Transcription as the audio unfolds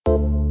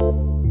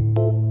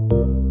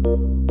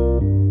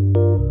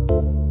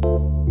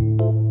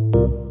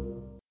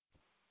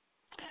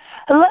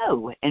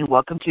and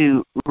welcome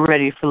to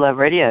Ready for Love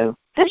Radio.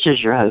 This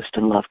is your host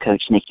and love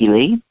coach, Nikki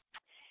Lee.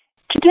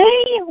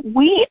 Today,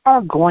 we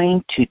are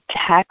going to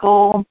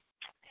tackle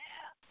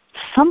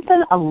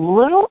something a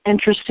little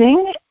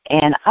interesting,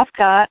 and I've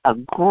got a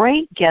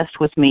great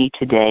guest with me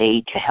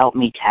today to help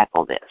me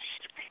tackle this.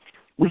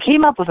 We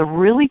came up with a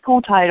really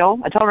cool title.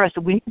 I told her, I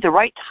said, we need the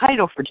right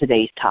title for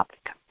today's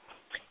topic.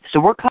 So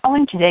we're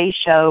calling today's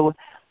show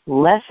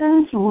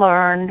Lessons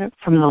Learned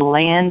from the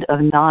Land of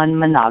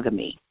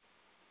Non-Monogamy.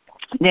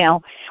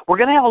 Now, we're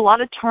going to have a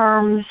lot of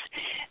terms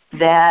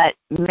that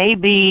may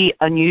be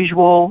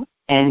unusual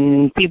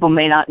and people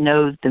may not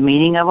know the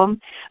meaning of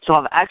them. So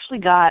I've actually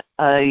got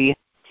a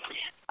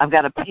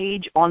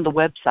page on the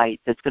website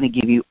that's going to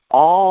give you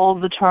all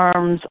the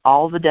terms,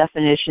 all the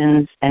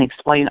definitions, and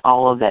explain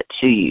all of that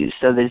to you.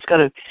 So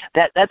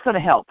that that's going to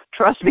help.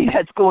 Trust me,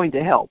 that's going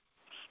to help.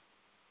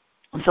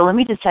 So let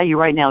me just tell you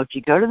right now, if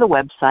you go to the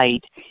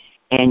website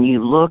and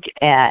you look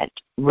at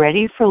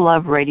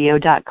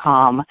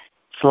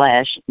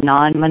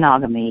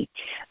readyforloveradio.com/non-monogamy,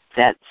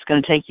 that's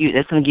going to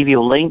give you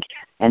a link,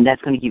 and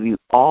that's going to give you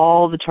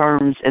all the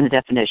terms and the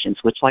definitions,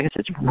 which, like I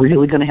said, is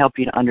really going to help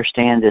you to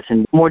understand this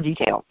in more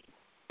detail.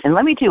 And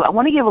I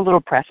want to give a little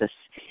preface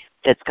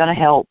that's going to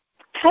help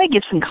kind of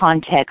give some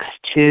context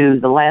to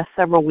the last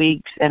several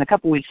weeks and a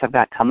couple weeks I've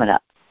got coming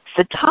up.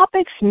 The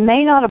topics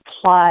may not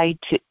apply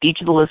to each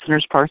of the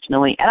listeners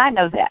personally, and I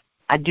know that.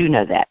 I do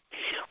know that.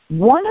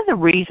 One of the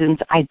reasons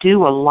I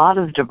do a lot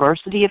of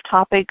diversity of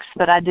topics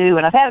that I do,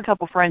 and I've had a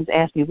couple friends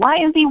ask me, why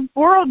in the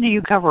world do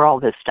you cover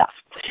all this stuff?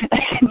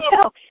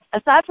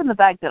 Aside from the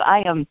fact that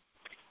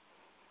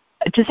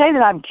to say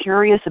that I'm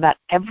curious about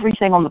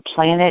everything on the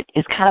planet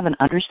is kind of an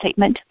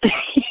understatement,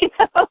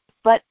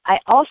 But I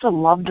also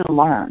love to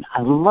learn.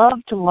 I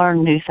love to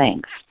learn new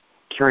things.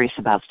 Curious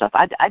about stuff.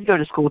 I'd go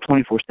to school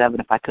 24/7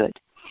 if I could.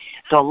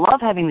 So I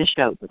love having this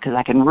show because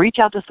I can reach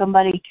out to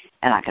somebody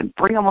and I can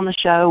bring them on the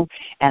show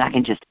and I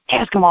can just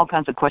ask them all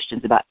kinds of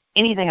questions about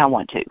anything I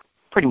want to,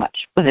 pretty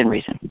much, within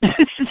reason.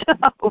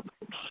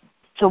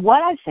 So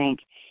what I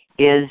think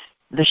is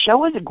the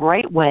show is a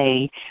great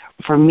way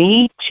for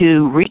me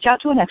to reach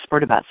out to an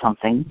expert about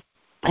something,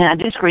 and I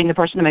do screen the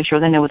person to make sure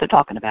they know what they're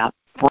talking about,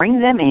 bring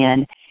them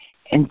in,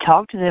 and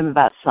talk to them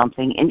about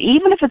something. And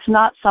even if it's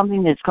not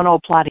something that's going to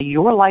apply to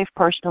your life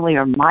personally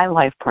or my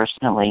life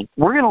personally,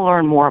 we're going to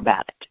learn more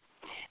about it.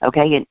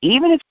 Okay? And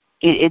even if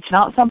it's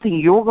not something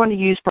you're going to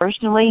use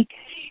personally,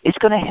 it's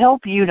going to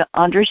help you to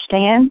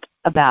understand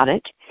about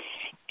it,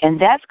 and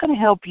that's going to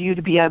help you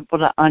to be able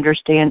to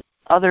understand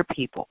other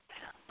people,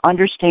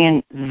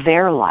 understand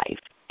their life.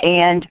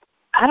 And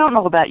I don't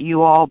know about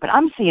you all, but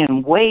I'm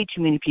seeing way too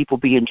many people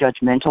being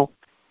judgmental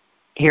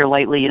here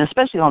lately, and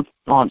especially on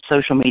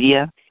social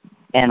media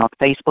and on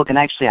Facebook. And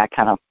actually, I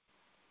kind of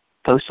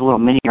posted a little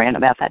mini rant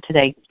about that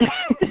today.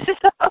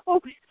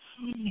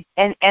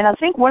 And I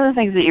think one of the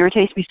things that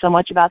irritates me so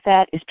much about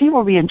that is people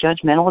are being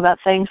judgmental about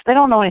things they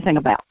don't know anything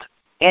about.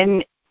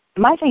 And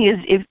my thing is,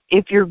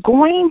 if you're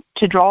going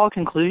to draw a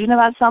conclusion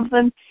about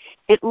something,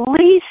 at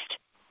least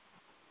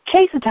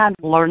take the time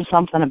to learn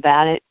something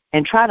about it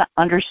and try to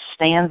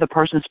understand the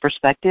person's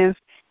perspective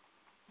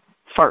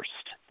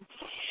first.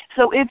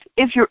 So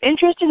if you're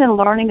interested in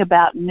learning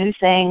about new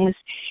things,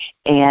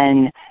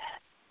 and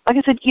like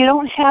I said, you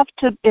don't have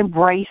to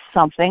embrace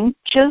something,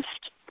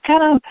 just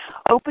kind of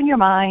open your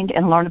mind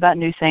and learn about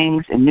new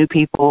things and new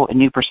people and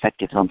new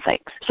perspectives on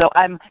things. So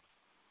I'm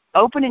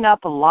opening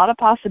up a lot of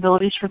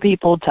possibilities for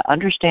people to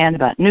understand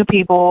about new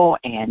people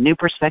and new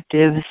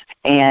perspectives,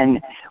 and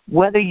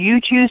whether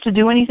you choose to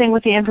do anything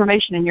with the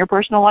information in your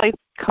personal life,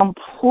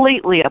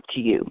 completely up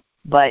to you.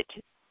 But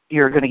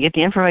you're going to get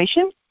the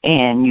information,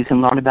 and you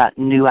can learn about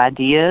new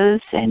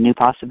ideas and new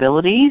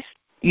possibilities.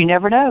 You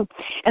never know.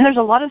 And there's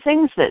a lot of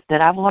things that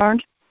I've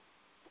learned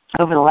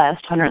over the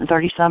last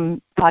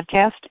 130-some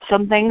podcasts.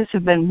 Some things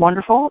have been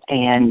wonderful,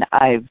 and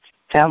I've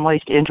found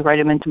ways to integrate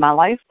them into my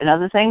life, and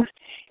other things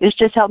it's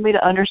just helped me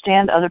to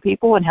understand other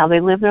people and how they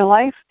live their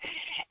life.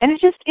 And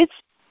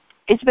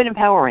it's been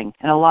empowering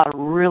in a lot of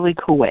really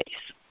cool ways.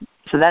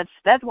 So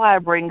that's why I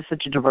bring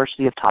such a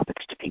diversity of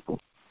topics to people.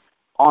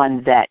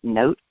 On that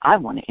note, I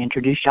want to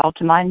introduce y'all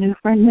to my new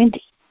friend,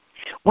 Wendy.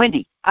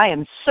 Wendy, I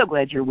am so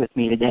glad you're with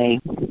me today.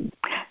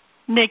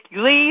 Nikki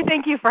Lee,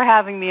 thank you for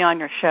having me on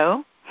your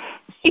show.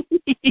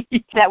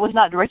 That was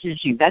not directed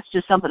at you. That's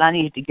just something I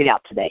needed to get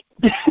out today.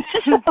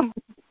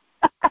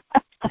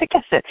 Like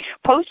I said,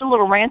 post a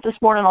little rant this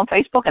morning on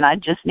Facebook, and I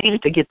just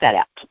needed to get that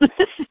out.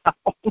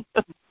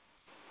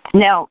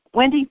 Now,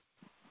 Wendy,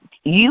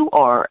 you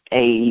are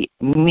a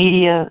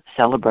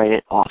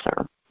media-celebrated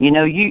author. You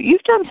know,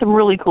 you've done some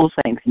really cool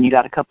things, and you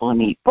got a couple of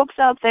neat books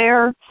out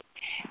there,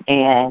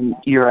 and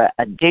you're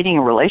a dating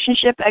and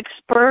relationship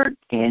expert,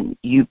 and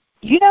you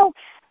know,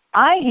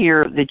 I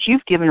hear that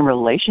you've given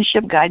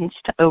relationship guidance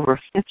to over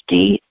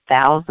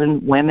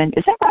 50,000 women.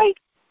 Is that right?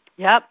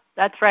 Yep,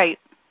 that's right.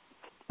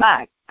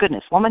 My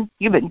goodness, woman,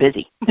 you've been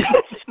busy.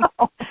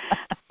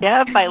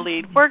 Yep, I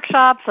lead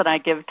workshops and I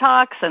give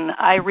talks and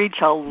I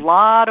reach a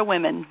lot of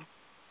women.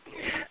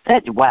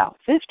 Wow,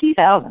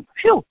 50,000.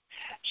 Phew.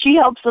 She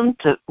helps them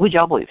to, would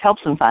y'all believe,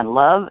 helps them find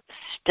love,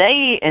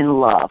 stay in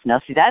love.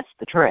 Now, see, that's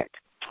the trick.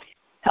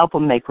 Help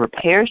them make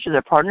repairs to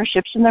their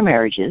partnerships and their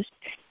marriages.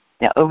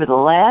 Now, over the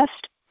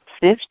last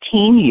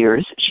 15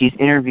 years, she's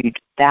interviewed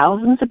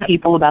thousands of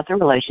people about their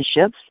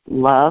relationships,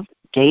 love,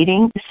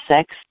 dating,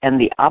 sex, and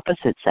the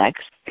opposite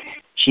sex.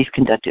 She's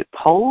conducted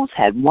polls,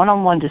 had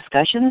one-on-one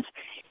discussions,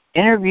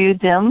 interviewed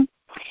them,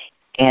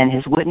 and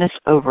has witnessed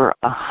over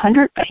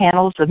 100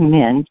 panels of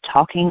men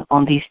talking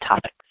on these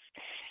topics.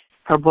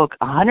 Her book,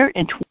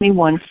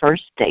 121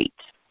 First Dates,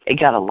 it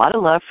got a lot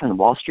of love from the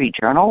Wall Street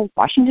Journal,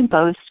 Washington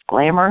Post,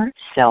 Glamour,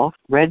 Self,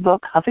 Redbook,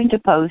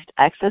 Huffington Post,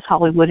 Access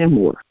Hollywood, and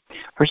more.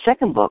 Her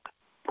second book,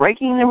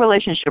 Breaking the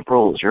Relationship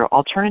Rules, Your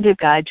Alternative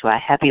Guide to a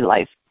Happy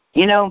Life.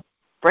 You know,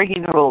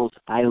 breaking the rules.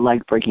 I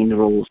like breaking the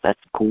rules.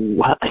 That's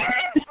cool.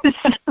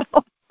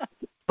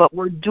 But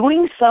we're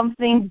doing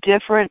something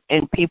different,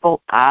 and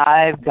people,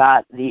 I've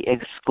got the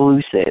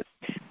exclusive.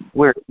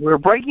 We're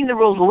breaking the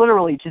rules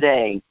literally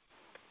today.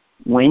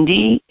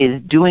 Wendy is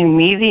doing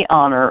me the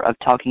honor of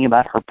talking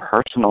about her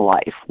personal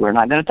life. We're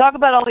not going to talk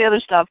about all the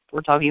other stuff.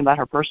 We're talking about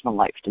her personal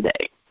life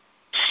today.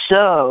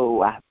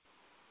 So,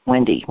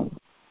 Wendy,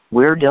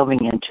 we're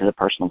delving into the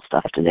personal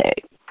stuff today,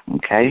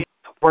 okay?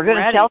 We're going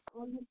to tell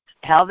them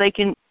how they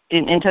can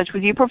get in touch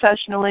with you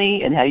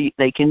professionally and how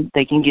they can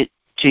get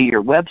to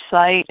your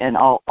website and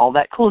all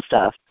that cool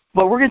stuff.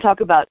 But we're going to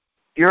talk about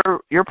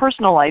your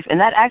personal life, and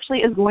that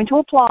actually is going to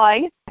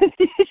apply.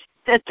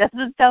 That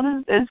doesn't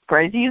sound as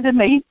crazy as it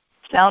may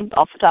sound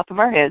off the top of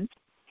our heads.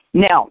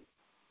 Now,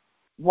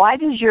 why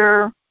does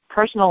your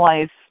personal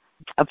life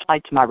apply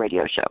to my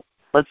radio show?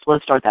 Let's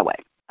start that way.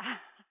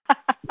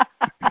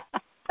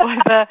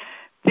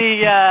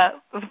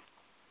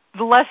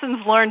 The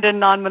lessons learned in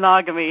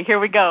non-monogamy. Here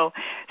we go.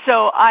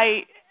 So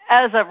I,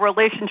 as a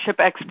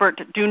relationship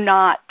expert, do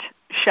not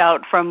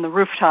shout from the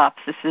rooftops.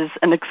 This is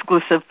an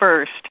exclusive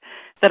first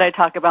that I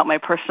talk about my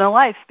personal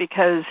life,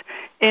 because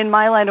in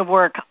my line of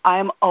work,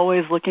 I'm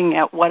always looking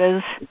at what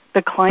does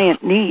the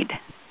client need.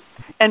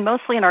 And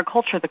mostly in our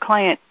culture, the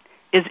client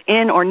is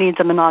in or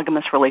needs a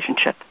monogamous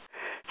relationship.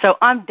 So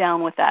I'm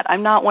down with that.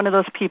 I'm not one of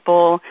those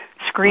people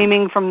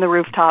screaming from the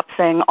rooftop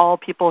saying all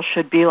people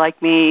should be like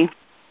me.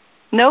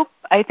 Nope.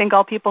 I think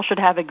all people should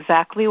have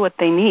exactly what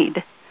they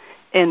need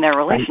in their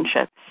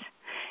relationships.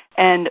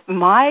 And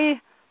my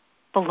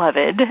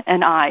beloved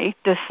and I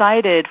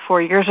decided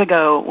 4 years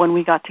ago when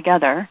we got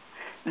together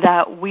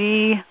that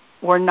we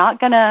were not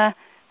going to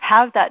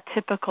have that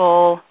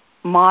typical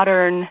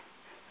modern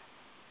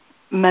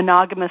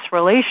monogamous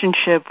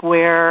relationship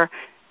where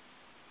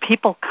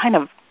people kind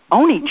of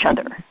own each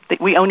other.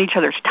 That we own each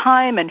other's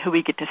time and who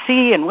we get to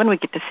see and when we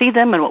get to see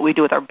them and what we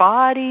do with our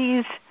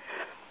bodies.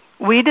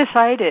 We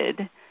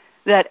decided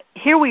that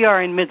here we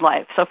are in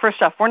midlife. So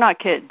first off, we're not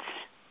kids.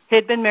 He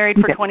had been married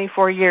for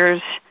 24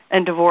 years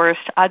and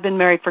divorced. I'd been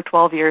married for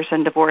 12 years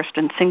and divorced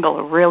and single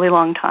a really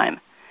long time.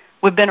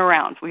 We've been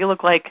around. We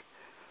look like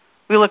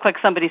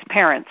somebody's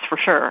parents for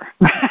sure.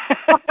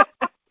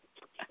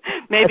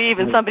 Maybe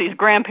even somebody's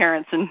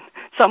grandparents in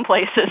some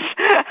places.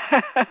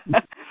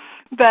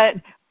 But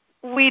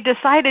we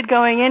decided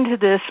going into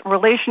this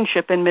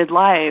relationship in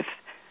midlife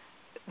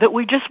that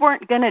we just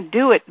weren't going to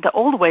do it the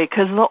old way,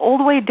 because the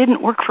old way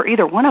didn't work for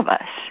either one of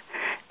us.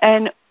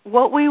 And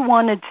what we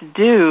wanted to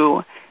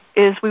do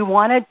is we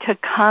wanted to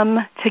come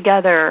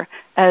together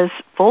as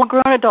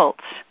full-grown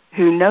adults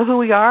who know who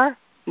we are,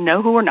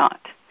 know who we're not,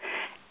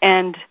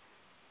 and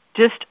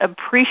just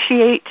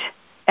appreciate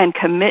and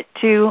commit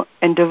to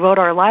and devote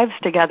our lives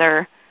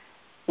together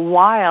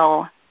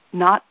while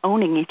not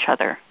owning each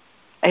other.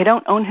 I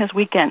don't own his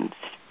weekends.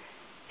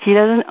 He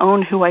doesn't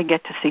own who I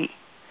get to see.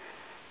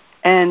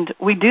 And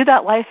we do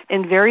that life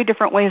in very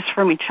different ways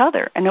from each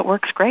other, and it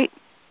works great.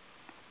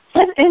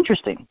 That's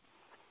interesting.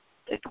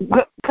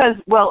 Because,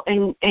 well,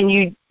 and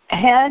you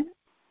had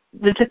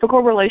the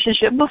typical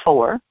relationship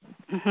before.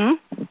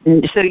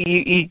 Mm-hmm. So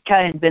you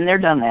kind of been there,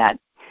 done that.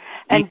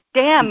 And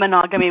damn,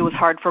 monogamy was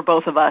hard for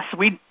both of us.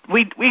 We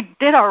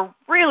did our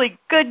really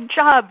good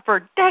job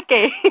for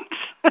decades.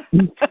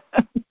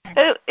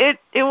 It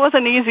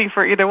wasn't easy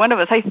for either one of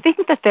us. I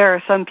think that there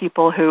are some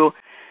people who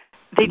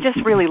they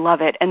just really love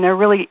it and they're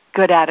really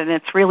good at it, and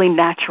it's really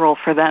natural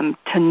for them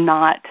to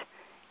not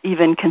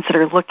even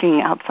consider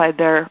looking outside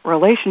their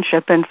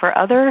relationship. And for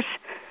others,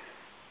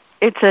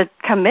 it's a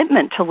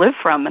commitment to live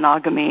from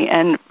monogamy.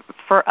 And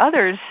for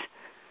others,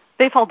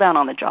 they fall down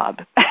on the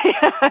job.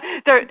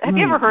 Have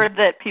you ever heard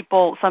that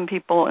some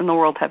people in the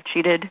world have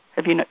cheated?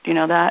 Do you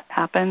know that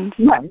happens?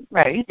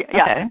 Right.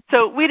 Yeah. Okay.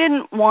 So we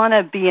didn't want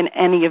to be in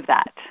any of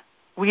that.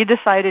 We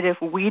decided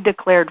if we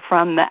declared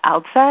from the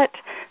outset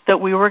that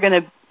we were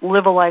going to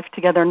live a life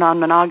together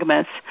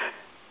non-monogamous,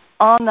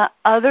 on the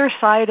other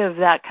side of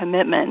that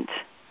commitment,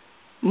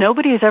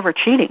 nobody is ever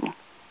cheating,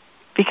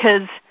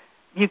 because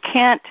you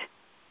can't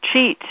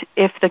cheat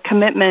if the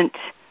commitment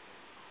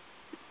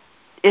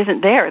isn't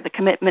there, the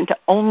commitment to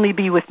only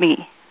be with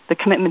me, the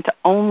commitment to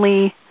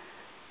only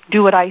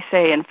do what I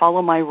say and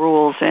follow my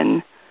rules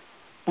and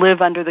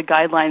live under the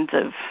guidelines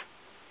of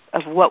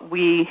what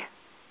we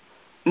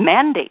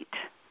mandate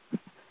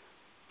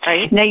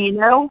right?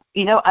 Now,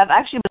 I've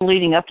actually been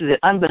leading up to this,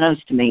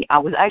 unbeknownst to me, I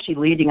was actually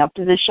leading up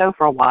to this show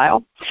for a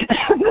while.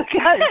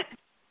 Because,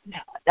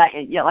 like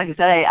I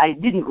said, I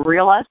didn't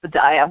realize, but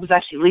I was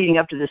actually leading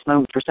up to this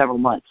moment for several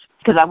months.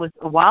 Because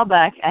a while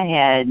back, I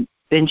had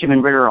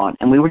Benjamin Ritter on,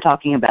 and we were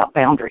talking about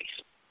boundaries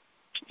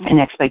and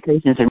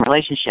expectations in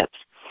relationships.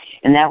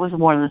 And that was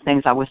one of the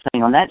things I was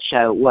saying on that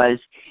show was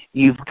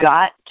you've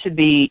got to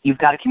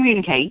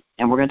communicate,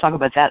 and we're going to talk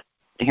about that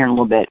here in a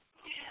little bit.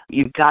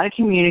 You've got to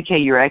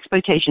communicate your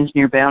expectations and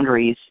your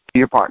boundaries to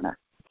your partner.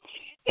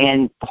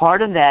 And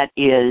part of that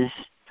is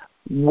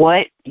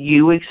what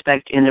you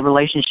expect in the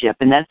relationship.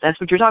 And that's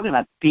what you're talking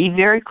about. Be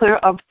very clear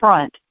up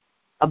front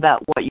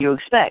about what you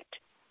expect.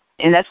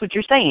 And that's what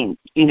you're saying.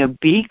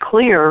 Be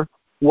clear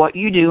what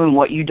you do and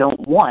what you don't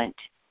want.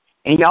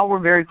 And y'all were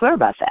very clear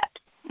about that.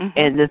 Mm-hmm.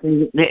 And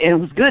it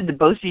was good that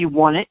both of you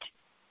wanted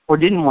or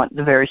didn't want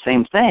the very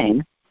same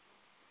thing.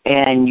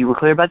 And you were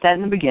clear about that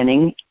in the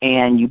beginning,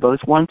 and you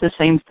both want the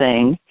same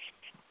thing.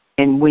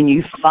 And when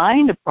you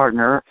find a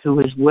partner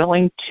who is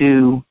willing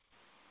to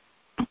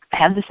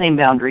have the same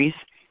boundaries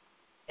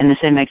and the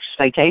same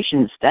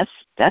expectations, that's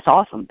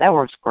awesome. That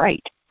works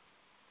great.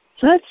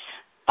 So that's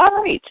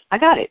all right. I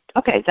got it.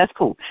 Okay, that's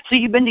cool. So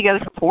you've been together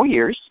for 4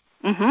 years.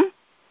 Mm-hmm.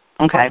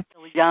 Okay. I'm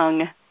still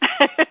young.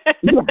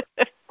 Yeah.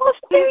 Well,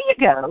 there you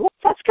go.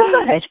 That's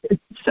good.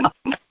 So,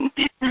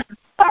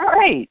 all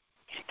right.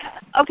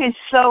 Okay,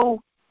 so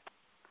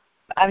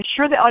I'm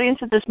sure the audience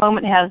at this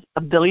moment has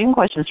a billion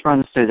questions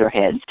running through their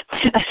heads.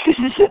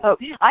 So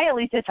I at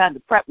least had time to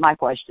prep my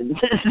questions.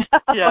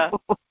 Yeah.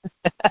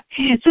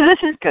 So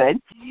this is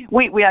good.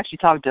 We actually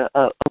talked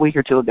a week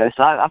or two ago,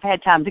 so I've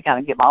had time to kind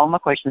of get all my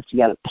questions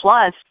together.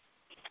 Plus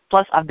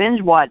I've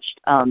binge watched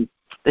the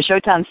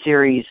Showtime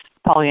series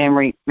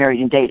Polyamory,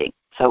 Married, and Dating.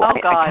 So I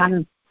kind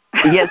of.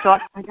 Yeah, so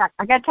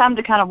I got time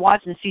to kind of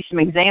watch and see some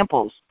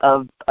examples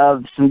of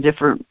some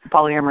different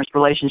polyamorous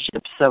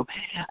relationships. So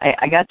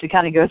I got to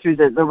kind of go through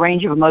the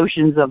range of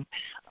emotions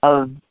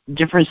of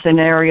different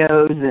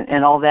scenarios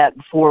and all that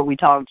before we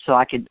talked, so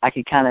I could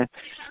kind of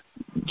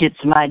get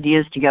some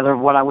ideas together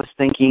of what I was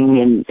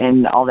thinking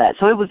and all that.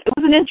 So it was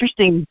an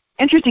interesting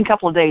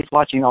couple of days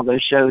watching all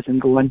those shows and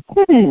going,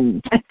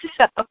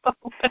 So.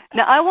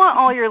 Now I want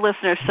all your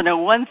listeners to know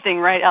one thing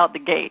right out the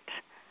gate.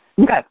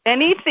 Okay.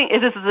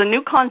 This is a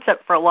new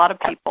concept for a lot of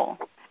people.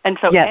 And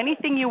so yes.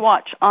 Anything you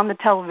watch on the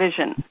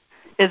television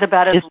is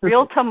about as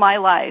real to my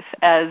life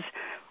as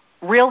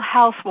Real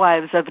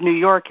Housewives of New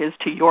York is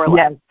to your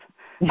life.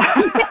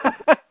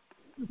 Yes.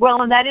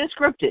 Well, and that is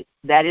scripted.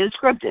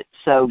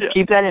 So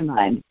keep that in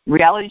mind.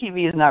 Reality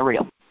TV is not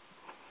real.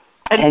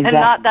 And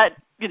not that,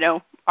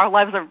 our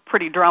lives are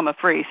pretty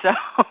drama-free, so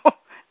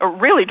or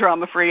really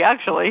drama-free,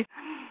 actually.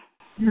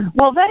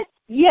 Well,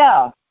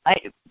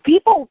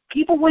 People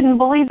wouldn't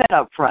believe that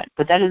up front,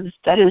 but that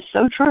is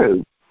so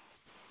true.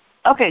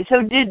 Okay,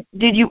 so did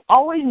you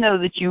always know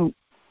that you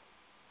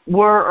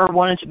were or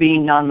wanted to be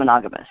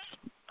non-monogamous?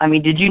 I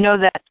mean, did you know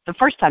that the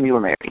first time you were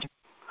married?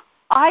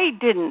 I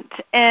didn't,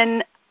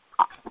 and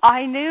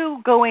I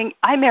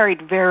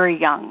married very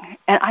young,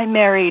 and I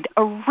married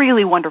a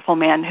really wonderful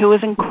man who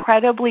was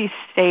incredibly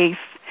safe.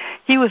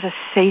 He was a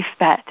safe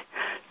bet.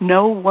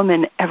 No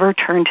woman ever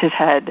turned his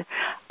head.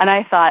 And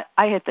I thought,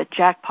 I hit the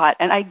jackpot.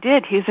 And I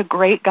did. He's a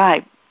great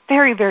guy.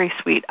 Very, very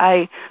sweet.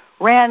 I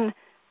ran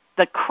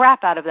the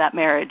crap out of that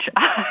marriage.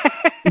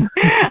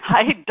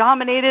 I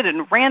dominated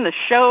and ran the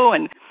show.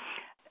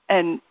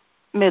 And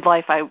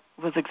midlife, I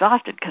was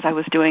exhausted because I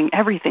was doing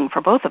everything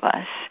for both of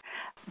us.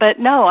 But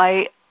no,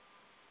 I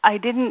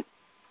didn't.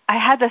 I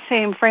had the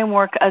same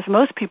framework as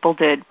most people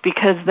did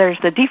because there's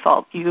the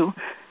default.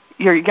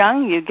 You're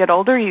young, you get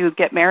older, you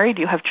get married,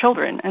 you have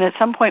children. And at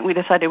some point we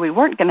decided we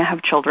weren't going to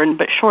have children,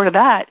 but short of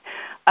that,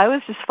 I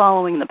was just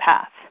following the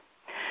path.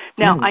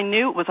 Now, I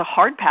knew it was a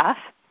hard path.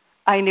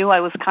 I knew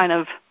I was kind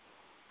of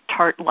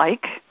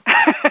tart-like.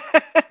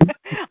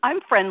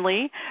 I'm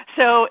friendly,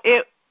 so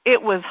it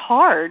was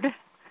hard,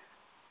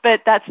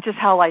 but that's just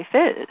how life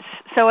is.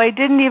 So I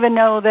didn't even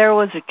know there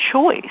was a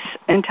choice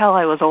until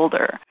I was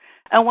older.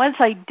 And once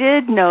I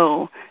did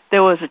know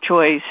there was a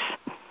choice,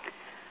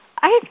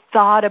 I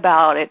thought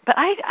about it, but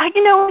I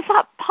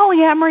thought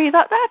polyamory,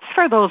 that's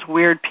for those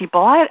weird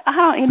people. I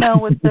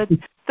don't, with the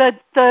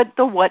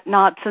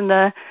whatnots and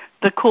the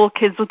cool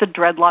kids with the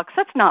dreadlocks.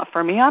 That's not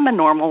for me. I'm a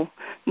normal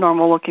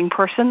looking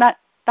person.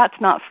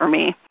 That's not for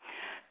me.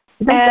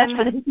 That's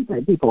for the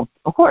different people,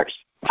 of course.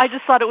 I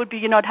just thought it would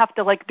be, I'd have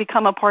to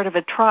become a part of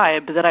a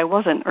tribe that I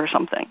wasn't or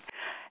something.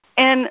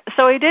 And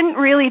so I didn't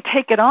really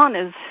take it on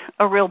as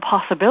a real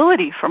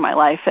possibility for my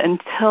life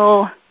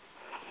until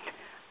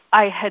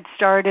I had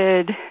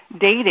started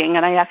dating,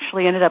 and I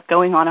actually ended up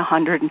going on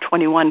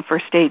 121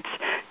 first dates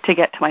to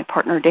get to my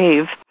partner,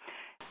 Dave.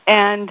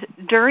 And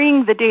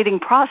during the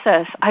dating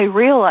process, I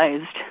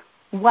realized,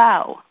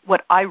 wow,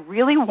 what I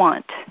really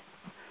want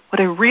is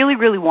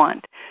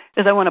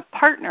I want a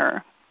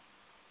partner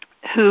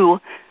who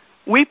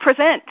we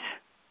present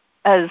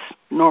as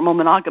normal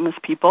monogamous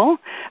people,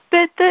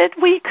 but that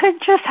we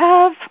could just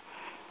have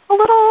a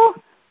little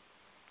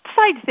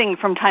side thing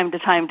from time to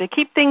time to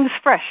keep things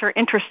fresh or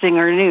interesting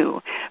or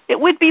new. It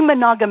would be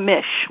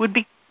monogamish, would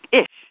be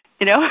ish,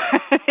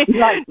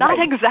 Right, not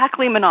right.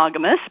 exactly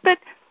monogamous, but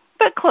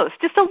close,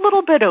 just a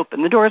little bit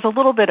open. The door is a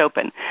little bit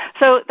open.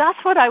 So that's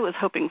what I was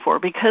hoping for,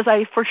 because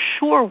I for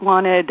sure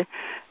wanted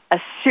a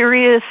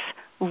serious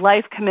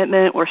life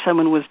commitment where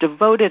someone was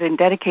devoted and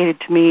dedicated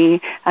to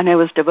me, and I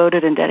was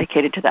devoted and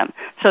dedicated to them.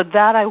 So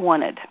that I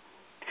wanted.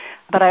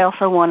 But I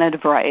also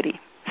wanted variety.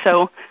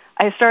 So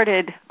I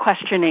started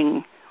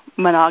questioning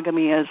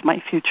monogamy as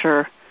my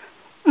future,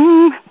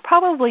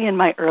 probably in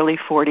my early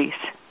 40s.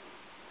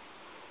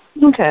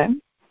 Okay.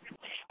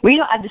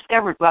 Well, I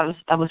discovered,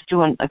 I was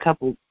doing a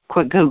couple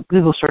quick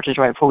Google searches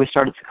right before we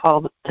started the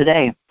call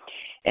today,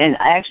 and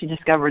I actually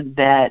discovered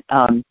that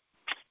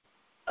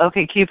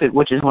OkCupid,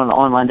 which is one of the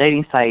online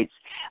dating sites,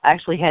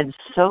 actually had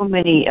so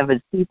many of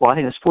its people, I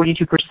think it was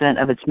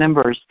 42% of its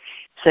members,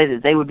 say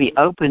that they would be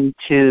open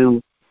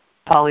to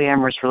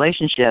polyamorous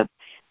relationship,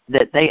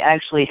 that they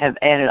actually have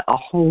added a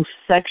whole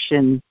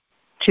section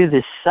to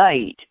this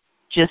site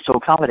just to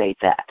accommodate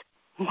that.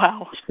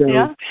 Wow.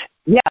 So,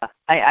 yeah,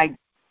 I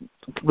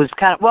was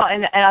kind of,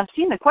 and I've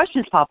seen the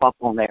questions pop up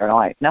on there. I'm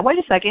like, now wait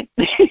a second,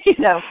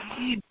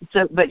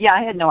 So, but yeah,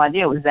 I had no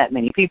idea it was that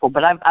many people.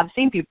 But I've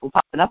seen people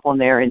popping up on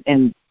there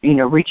and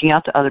reaching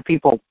out to other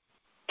people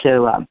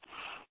to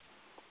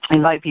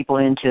invite people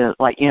into,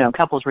 like,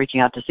 couples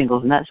reaching out to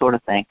singles and that sort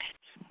of thing.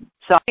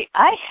 So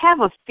I have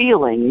a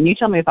feeling, and you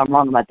tell me if I'm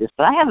wrong about this,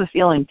 but I have a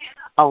feeling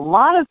a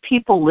lot of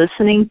people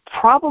listening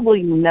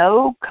probably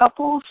know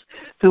couples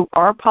who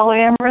are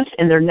polyamorous,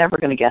 and they're never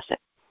going to guess it.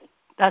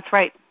 That's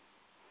right.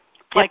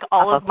 Like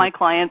all of my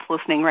clients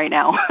listening right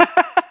now.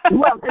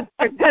 Well,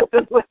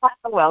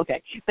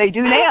 okay. They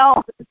do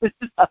now.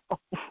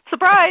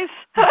 Surprise.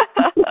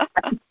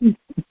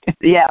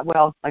 Yeah,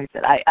 well, like I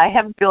said, I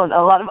have a feeling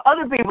a lot of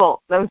other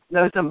people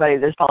know somebody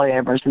that's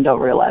polyamorous and don't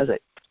realize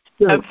it.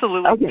 So,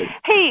 absolutely. Okay.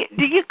 Hey,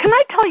 can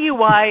I tell you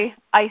why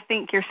I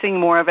think you're seeing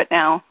more of it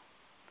now?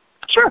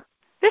 Sure.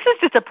 This is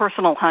just a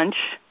personal hunch.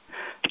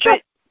 Sure.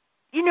 But,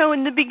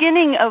 in the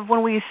beginning of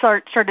when we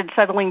started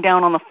settling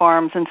down on the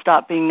farms and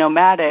stopped being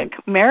nomadic,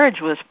 marriage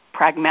was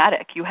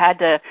pragmatic. You had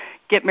to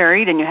get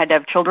married and you had to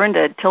have children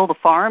to till the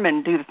farm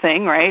and do the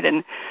thing, right?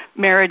 And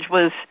marriage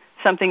was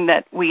something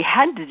that we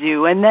had to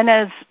do. And then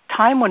as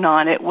time went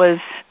on, it was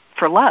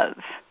for love.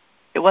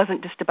 It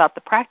wasn't just about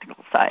the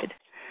practical side.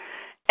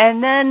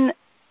 And then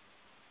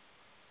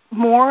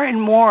more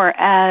and more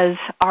as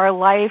our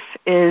life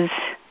is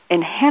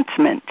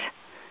enhancement,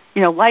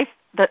 life,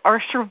 that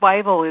our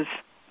survival is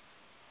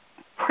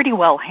pretty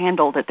well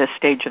handled at this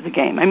stage of the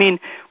game. I mean,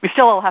 we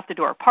still all have to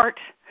do our part,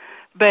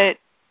 but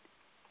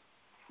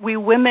we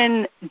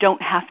women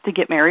don't have to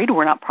get married.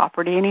 We're not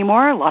property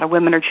anymore. A lot of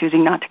women are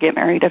choosing not to get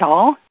married at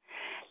all.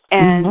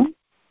 And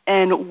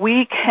and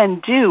we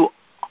can do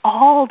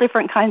all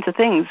different kinds of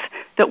things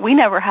that we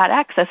never had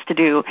access to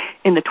do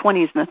in the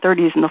 20s and the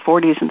 30s and the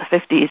 40s and the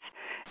 50s.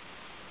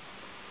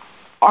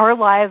 Our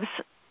lives,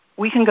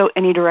 we can go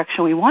any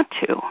direction we want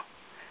to.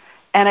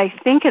 And I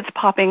think it's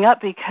popping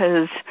up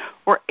because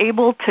we're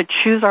able to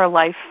choose our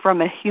life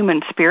from a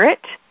human spirit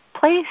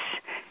place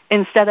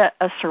instead of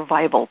a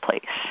survival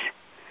place.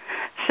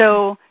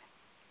 So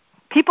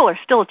people are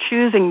still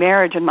choosing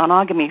marriage and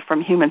monogamy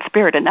from human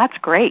spirit, and that's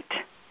great.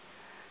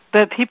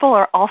 But people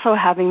are also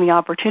having the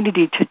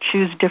opportunity to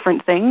choose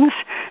different things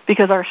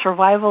because our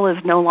survival is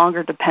no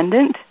longer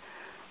dependent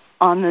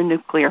on the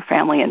nuclear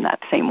family in that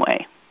same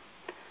way.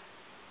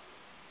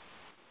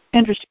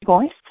 Interesting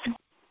point.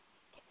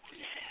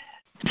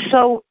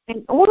 So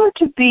in order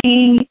to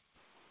be,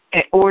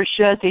 or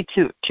should I say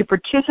to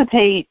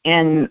participate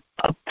in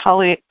a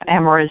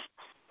polyamorous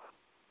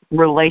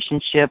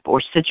relationship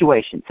or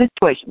situation,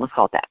 let's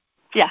call it that.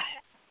 Yeah.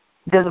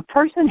 Does a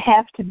person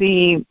have to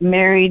be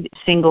married,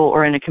 single,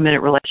 or in a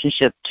committed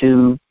relationship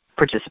to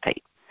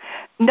participate?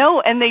 No,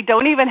 and they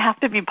don't even have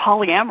to be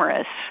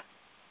polyamorous.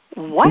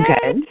 What?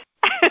 Okay.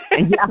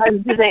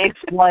 Did they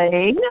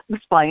explain?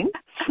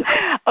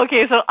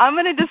 Okay, so I'm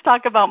going to just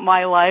talk about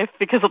my life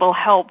because it'll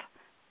help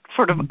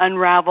sort of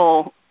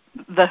unravel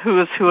the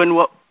who is who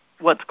and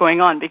what's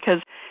going on.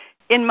 Because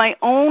in my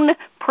own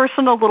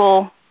personal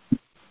little,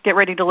 get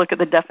ready to look at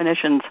the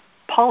definitions,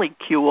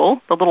 polycule,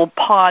 the little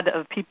pod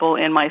of people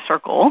in my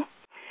circle,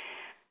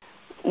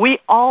 we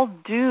all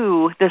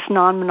do this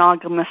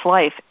non-monogamous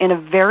life in a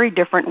very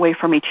different way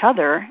from each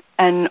other,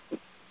 and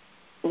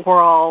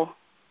we're all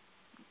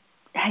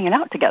hanging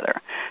out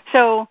together.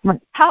 So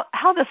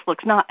how this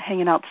looks, not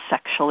hanging out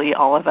sexually,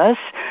 all of us,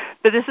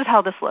 but this is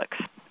how this looks.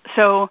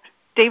 So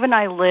Dave and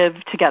I live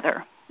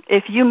together.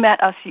 If you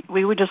met us,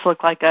 we would just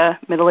look like a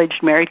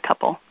middle-aged married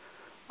couple.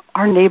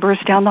 Our neighbors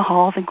down the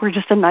hall think we're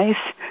just a nice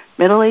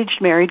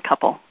middle-aged married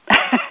couple.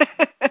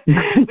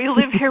 We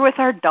live here with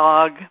our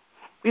dog.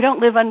 We don't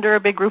live under a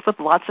big roof with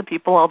lots of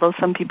people, although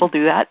some people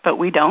do that, but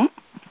we don't.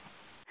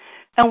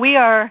 And we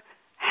are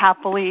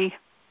happily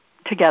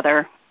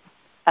together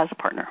as a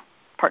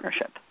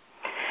partnership.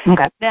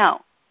 Okay.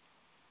 Now,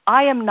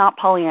 I am not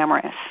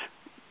polyamorous,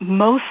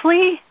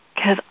 mostly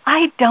because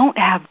I don't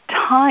have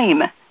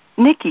time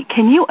Nikki,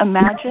 can you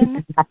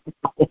imagine?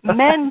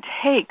 Men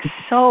take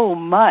so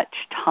much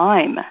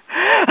time.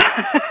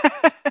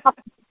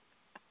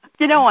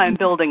 I'm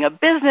building a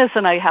business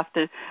and I have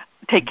to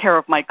take care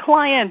of my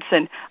clients,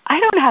 and I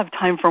don't have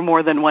time for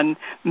more than one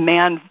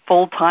man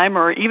full-time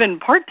or even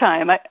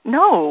part-time.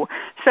 No.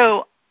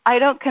 So I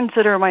don't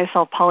consider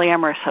myself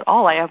polyamorous at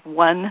all. I have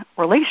one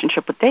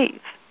relationship with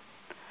Dave.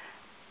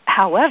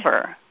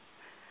 However,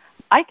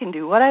 I can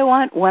do what I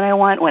want, when I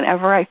want,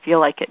 whenever I feel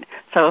like it.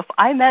 So if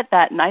I met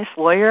that nice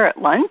lawyer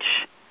at lunch,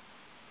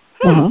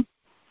 if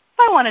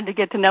I wanted to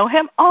get to know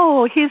him,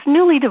 he's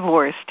newly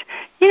divorced.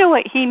 You know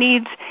what he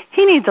needs?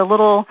 He needs a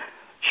little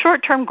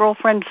short-term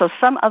girlfriend so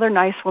some other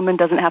nice woman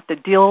doesn't have to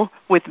deal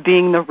with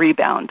being the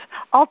rebound.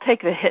 I'll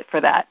take the hit for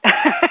that.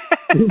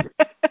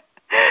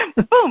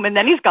 Boom, and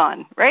then he's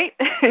gone, right?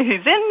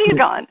 He's in, he's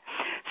gone.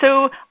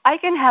 So I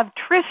can have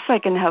trysts, I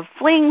can have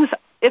flings.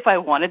 If I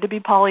wanted to be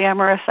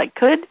polyamorous, I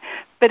could,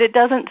 but it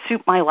doesn't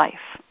suit my life.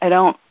 I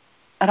don't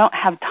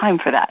have time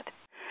for that.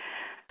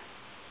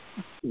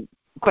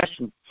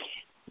 Question.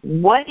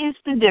 What is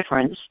the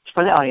difference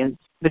for the audience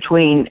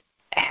between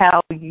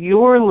how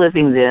you're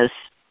living this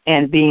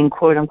and being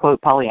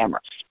quote-unquote polyamorous?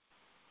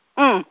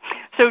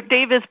 So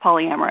Dave is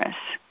polyamorous.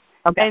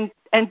 Okay.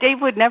 And Dave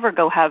would never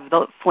go have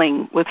the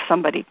fling with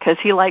somebody because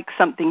he likes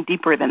something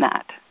deeper than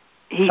that.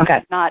 He's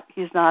not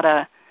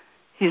a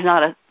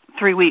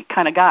 3-week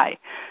kind of guy.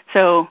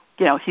 So,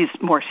 he's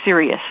more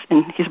serious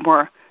and he's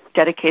more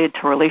dedicated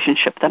to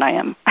relationship than I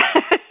am.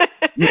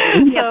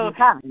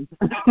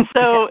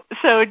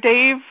 So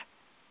Dave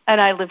and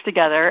I live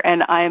together,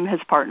 and I am his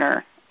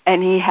partner,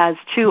 and he has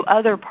 2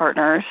 other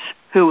partners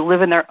who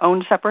live in their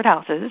own separate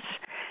houses,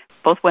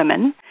 both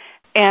women,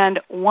 and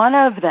one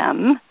of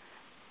them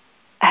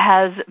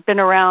has been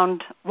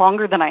around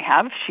longer than I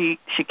have. She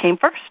came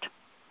first.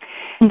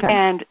 Okay.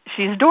 And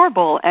she's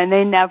adorable, and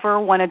they never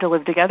wanted to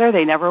live together.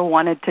 They never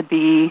wanted to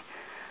be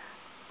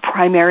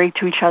primary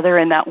to each other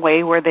in that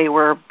way where they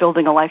were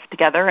building a life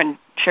together and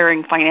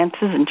sharing finances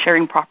and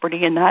sharing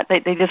property and that.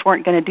 They just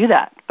weren't going to do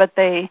that. But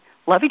they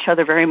love each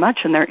other very much,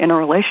 and they're in a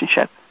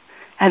relationship,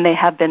 and they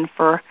have been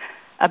for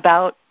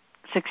about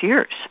 6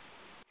 years.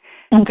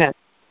 Okay.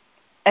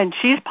 And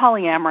she's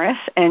polyamorous,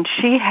 and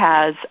she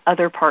has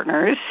other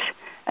partners,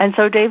 and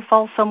so Dave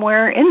falls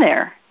somewhere in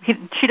there.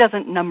 She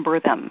doesn't number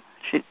them.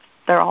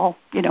 They're all,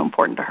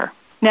 important to her.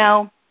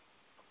 Now,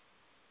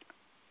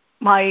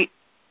 my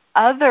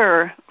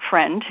other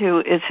friend, who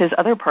is his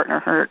other partner,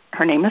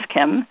 her name is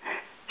Kim.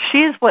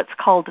 She is what's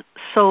called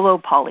solo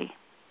poly.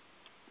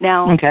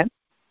 Now, okay.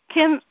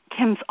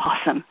 Kim's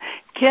awesome.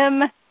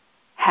 Kim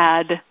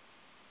had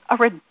a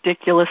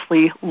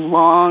ridiculously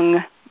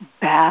long,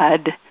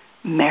 bad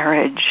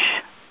marriage.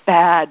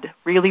 Bad,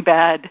 really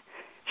bad.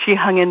 She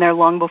hung in there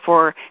long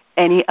before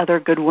any other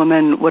good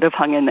woman would have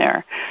hung in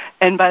there.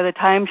 And by the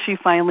time she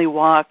finally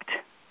walked,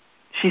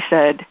 she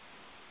said,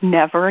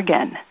 never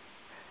again.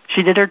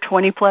 She did her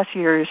 20-plus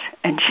years,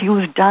 and she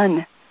was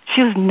done.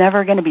 She was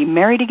never going to be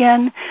married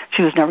again.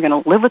 She was never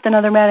going to live with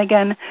another man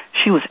again.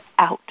 She was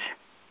out.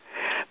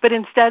 But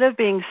instead of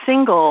being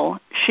single,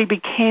 she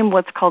became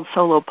what's called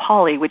solo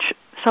poly, which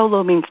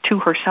solo means to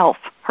herself.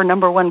 Her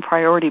number one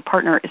priority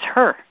partner is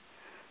her.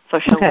 So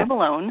she'll live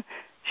alone.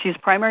 She's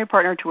primary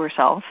partner to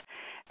herself.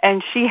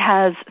 And she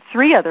has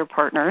 3 other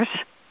partners.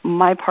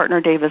 My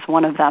partner, Dave, is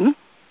one of them.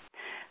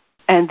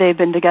 And they've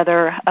been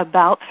together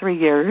about 3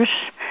 years.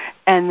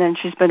 And then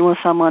she's been with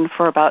someone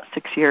for about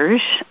 6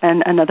 years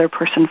and another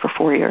person for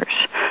 4 years.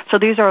 So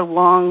these are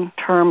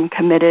long-term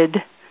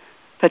committed,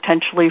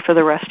 potentially for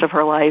the rest of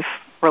her life,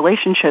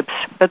 relationships,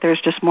 but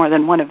there's just more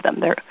than one of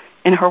them.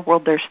 In her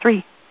world, there's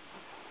 3.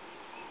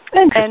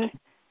 And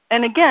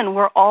again,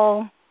 we're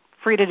all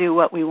free to do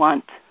what we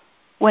want,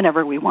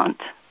 whenever we want.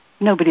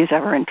 Nobody's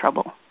ever in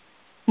trouble.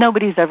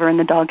 Nobody's ever in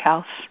the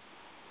doghouse.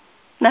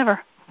 Never.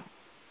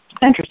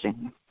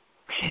 Interesting.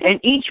 And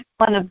each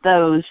one of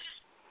those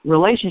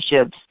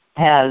relationships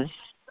has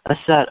a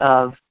set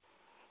of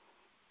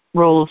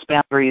rules,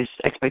 boundaries,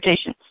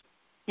 expectations.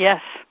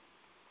 Yes.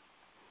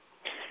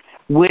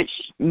 Which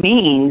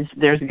means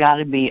there's got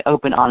to be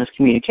open, honest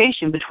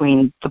communication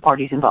between the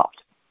parties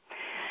involved.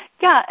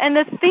 Yeah, and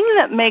the thing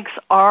that makes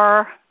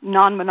our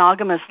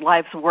non-monogamous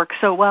lives work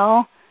so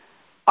well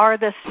are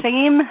the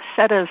same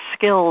set of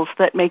skills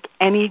that make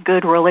any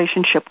good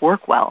relationship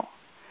work well.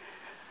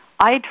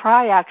 I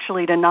try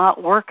actually to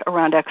not work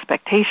around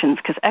expectations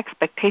because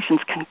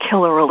expectations can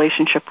kill a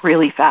relationship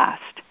really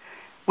fast.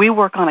 We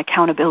work on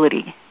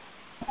accountability.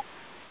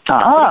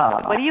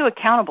 What are you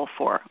accountable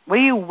for? What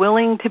are you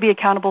willing to be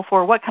accountable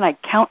for? What can I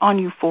count on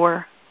you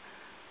for?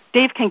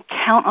 Dave can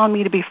count on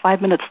me to be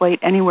 5 minutes late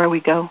anywhere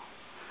we go.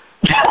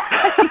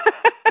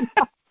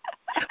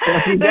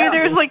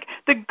 There's like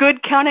the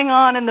good counting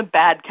on and the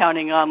bad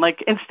counting on.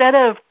 Like instead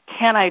of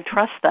can I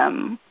trust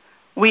them,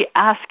 we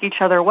ask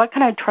each other, what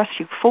can I trust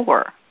you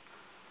for?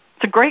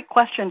 It's a great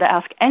question to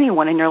ask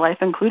anyone in your life,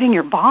 including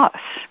your boss.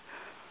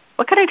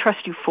 What can I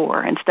trust you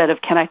for instead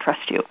of can I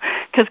trust you?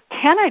 Because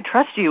can I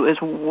trust you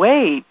is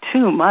way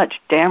too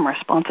much damn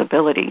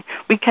responsibility.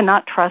 We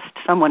cannot trust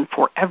someone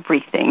for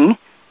everything.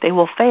 They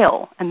will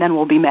fail, and then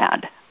we'll be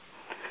mad.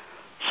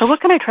 So what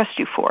can I trust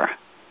you for?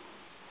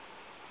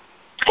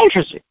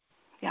 Interesting.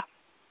 Yeah.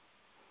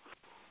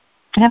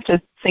 I have to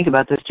think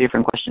about those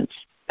different questions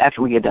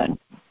after we get done.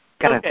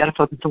 Gotta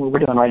focus on what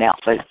we're doing right now,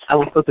 but I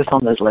will focus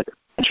on those later.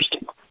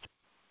 Interesting.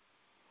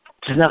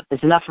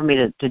 It's enough for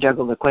me to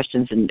juggle the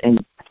questions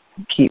and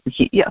keep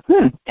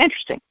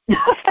interesting.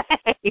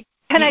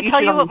 Can I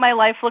tell you what my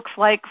life looks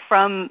like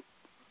from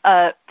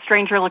a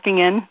stranger looking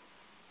in?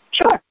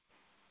 Sure.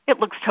 It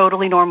looks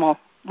totally normal.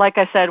 Like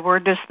I said, we're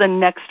just the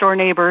next door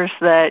neighbors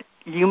that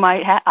you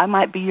might have. I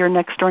might be your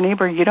next door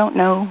neighbor. You don't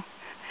know.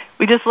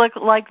 We just look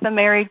like the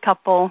married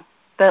couple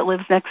that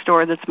lives next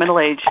door that's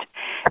middle-aged.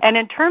 And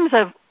in terms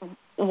of,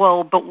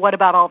 well, but what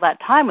about all that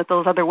time with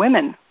those other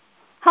women?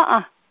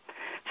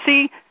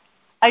 See,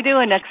 I do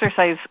an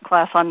exercise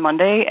class on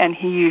Monday, and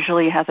he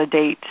usually has a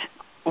date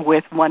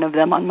with one of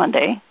them on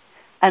Monday.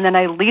 And then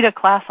I lead a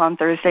class on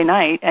Thursday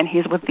night, and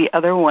he's with the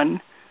other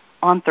one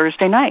on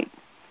Thursday night.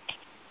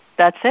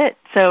 That's it.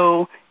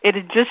 So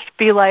it'd just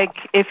be like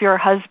if your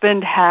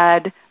husband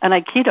had an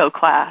Aikido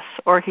class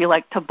or he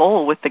liked to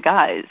bowl with the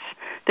guys.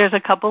 There's a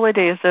couple of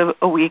days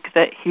a week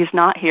that he's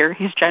not here.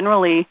 He's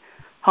generally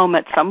home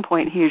at some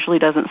point. He usually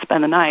doesn't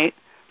spend the night.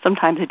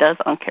 Sometimes he does.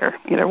 I don't care.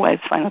 Either way,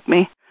 it's fine with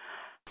me.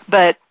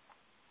 But,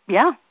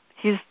 yeah,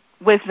 he's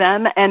with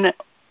them. And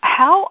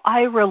how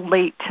I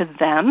relate to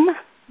them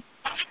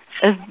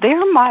is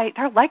they're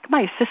like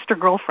my sister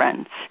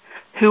girlfriends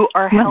who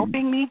are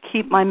helping me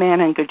keep my man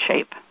in good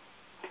shape.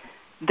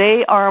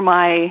 They're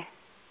my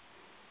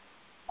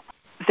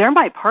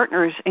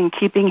partners in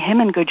keeping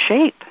him in good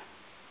shape.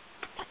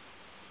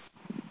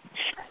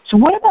 So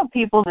what about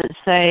people that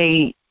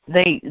say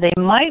they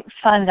might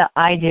find the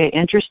idea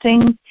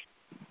interesting,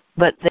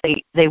 but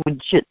they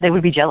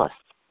would be jealous.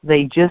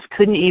 They just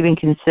couldn't even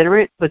consider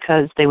it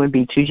because they would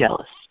be too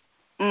jealous.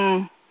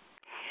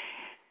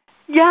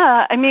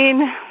 Yeah, I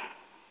mean,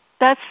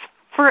 that's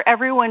for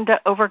everyone to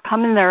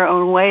overcome in their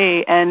own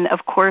way. And,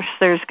 of course,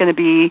 there's going to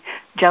be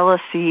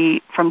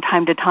jealousy from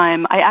time to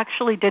time. I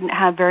actually didn't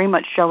have very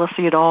much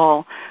jealousy at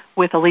all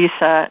with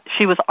Elisa.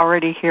 She was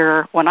already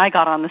here when I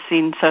got on the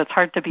scene, so it's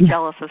hard to be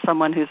jealous of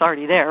someone who's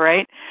already there,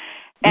 right?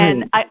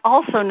 And I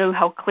also knew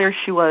how clear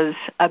she was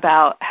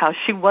about how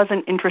she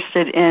wasn't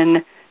interested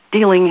in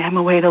dealing him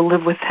away to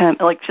live with him.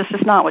 Like, just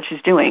is not what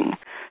she's doing.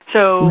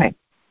 So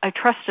I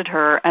trusted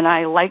her, and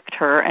I liked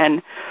her.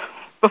 And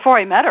before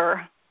I met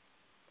her,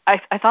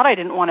 I thought I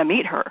didn't want to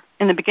meet her.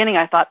 In the beginning,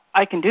 I thought,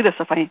 I can do this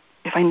if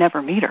I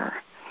never meet her.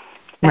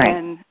 Right.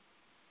 And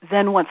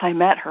then once I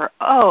met her,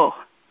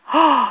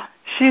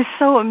 she's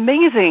so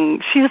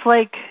amazing. She's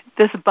like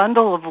this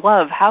bundle of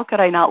love. How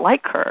could I not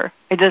like her?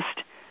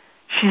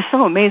 She's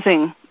so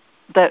amazing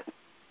that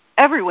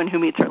everyone who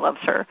meets her loves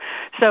her.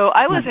 So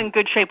I was in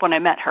good shape when I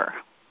met her.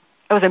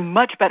 I was in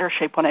much better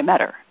shape when I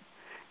met her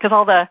because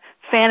all the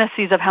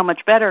fantasies of how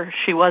much better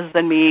she was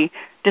than me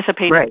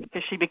dissipated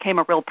because she became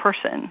a real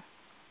person.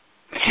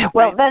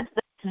 Well, that's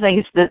the thing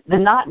is that the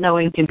not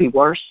knowing can be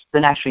worse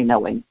than actually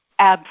knowing.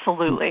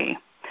 Absolutely.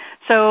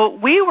 So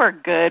we were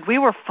good. We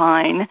were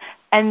fine.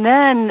 And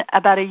then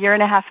about a year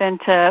and a half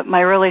into my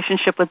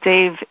relationship with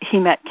Dave, he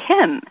met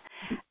Kim.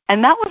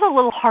 And that was a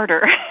little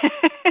harder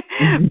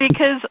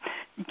because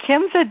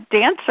Kim's a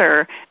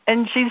dancer,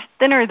 and she's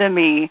thinner than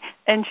me,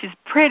 and she's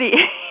pretty.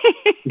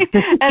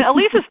 And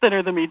Elisa's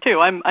thinner than me, too.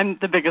 I'm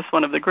the biggest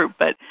one of the group,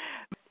 but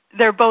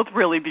they're both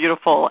really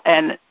beautiful.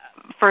 And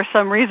for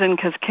some reason,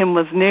 because Kim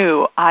was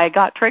new, I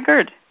got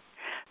triggered.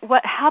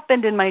 What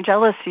happened in my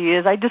jealousy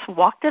is I just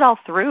walked it all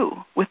through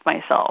with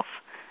myself.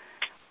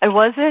 I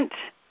wasn't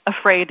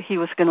afraid he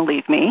was going to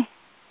leave me.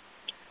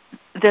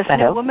 This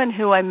new woman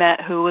who I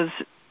met who was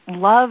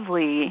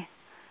lovely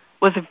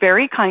was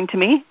very kind to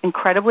me,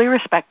 incredibly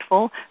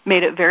respectful,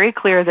 made it very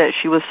clear that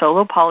she was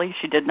solo poly.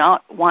 She did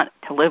not want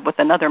to live with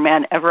another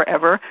man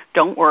ever.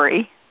 Don't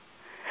worry.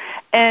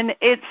 And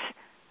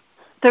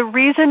the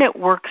reason it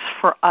works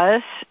for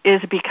us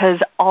is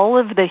because all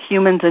of the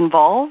humans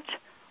involved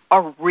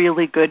are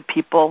really good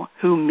people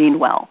who mean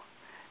well.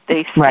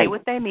 They say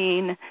what they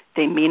mean.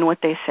 They mean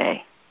what they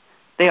say.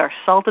 They are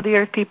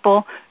salt-of-the-earth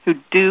people who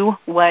do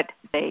what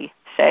they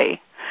say.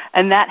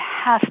 And that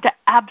has to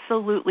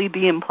absolutely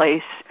be in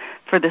place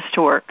for this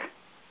to work.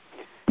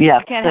 Yeah,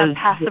 you can't have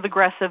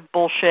passive-aggressive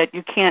bullshit.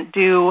 You can't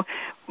do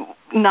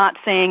not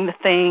saying the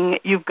thing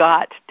you've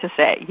got to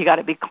say. You got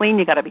to be clean.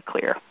 You got to be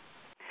clear.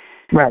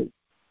 Right.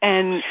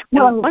 And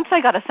once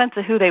I got a sense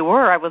of who they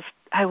were,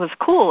 I was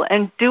cool.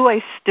 And do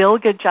I still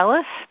get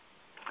jealous?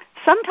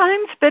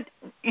 Sometimes, but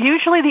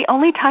usually the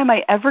only time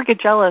I ever get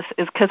jealous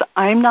is because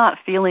I'm not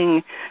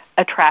feeling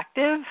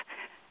attractive,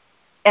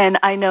 and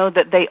I know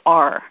that they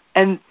are.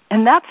 And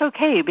that's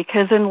okay,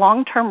 because in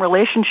long-term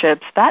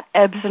relationships, that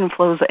ebbs and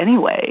flows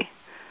anyway.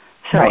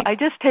 So I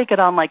just take it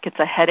on like it's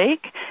a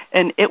headache,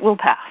 and it will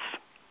pass.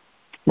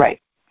 Right.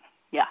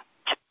 Yeah.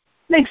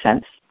 Makes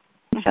sense.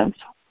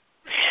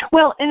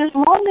 Well, and as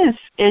long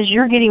as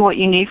you're getting what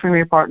you need from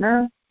your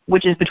partner,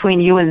 which is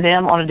between you and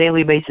them on a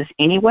daily basis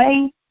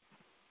anyway,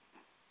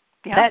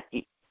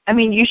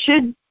 you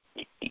should,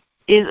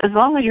 as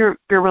long as your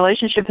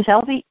relationship is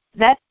healthy,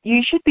 that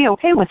you should be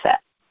okay with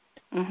that.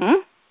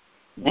 Mhm.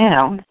 You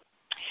know,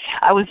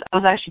 I was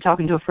actually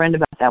talking to a friend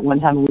about that one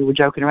time, and we were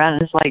joking around,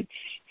 and it's like,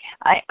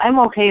 I'm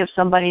okay if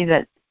somebody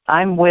that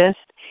I'm with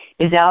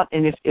is out,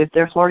 and if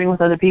they're flirting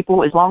with other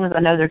people, as long as I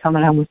know they're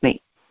coming home with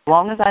me. As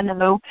long as I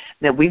know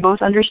that we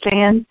both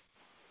understand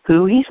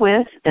who he's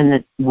with and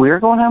that we're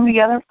going home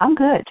together, I'm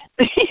good.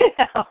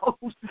 So.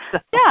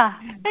 Yeah,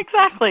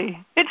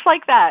 exactly. It's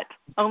like that,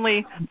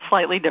 only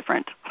slightly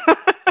different.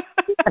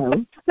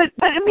 But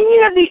I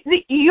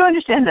mean, you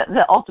understand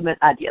the ultimate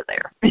idea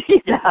there.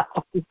 Yeah.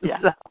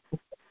 So.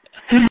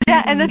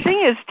 Yeah, and the thing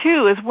is,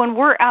 too, is when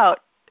we're out,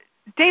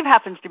 Dave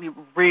happens to be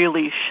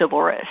really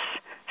chivalrous.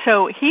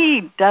 So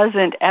he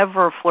doesn't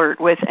ever flirt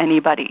with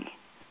anybody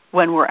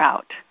when we're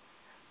out.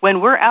 When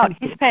we're out,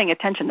 he's paying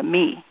attention to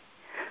me.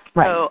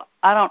 Right. So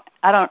I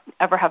don't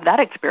ever have that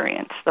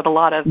experience that a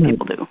lot of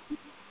people do.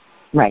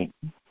 Right.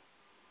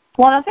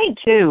 Well, I think,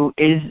 too,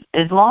 is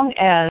as long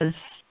as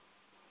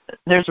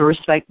there's a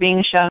respect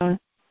being shown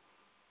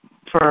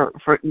for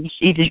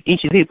each of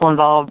the people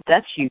involved,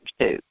 that's huge,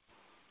 too.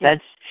 And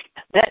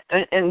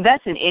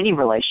that's in any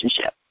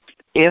relationship.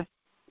 If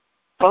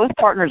both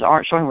partners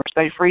aren't showing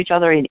respect for each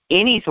other in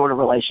any sort of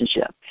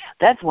relationship,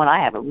 that's when I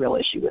have a real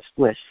issue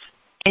with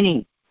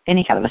any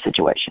kind of a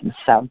situation.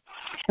 So,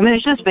 I mean,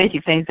 it's just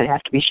basic things that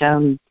have to be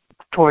shown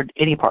toward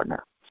any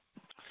partner.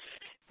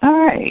 All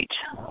right.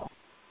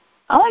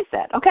 I like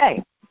that.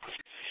 Okay.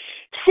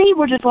 See,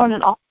 we're just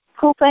learning all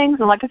cool things.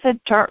 And like I said,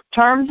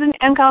 terms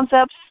and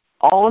concepts,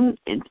 all in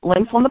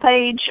links on the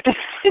page.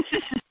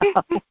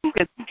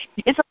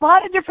 It's a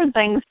lot of different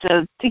things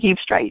to keep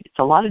straight. It's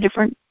a lot of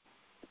different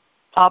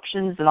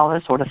options and all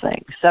that sort of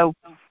thing. So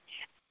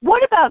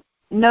what about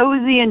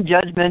nosy and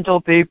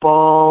judgmental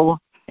people?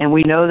 And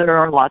we know there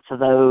are lots of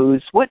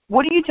those. What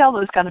do you tell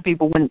those kind of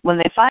people when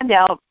they find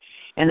out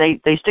and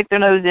they stick their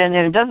nose in,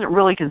 and it doesn't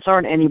really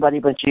concern anybody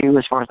but you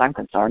as far as I'm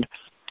concerned?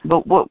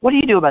 But what do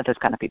you do about those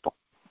kind of people?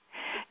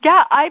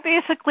 Yeah, I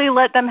basically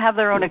let them have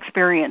their own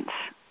experience.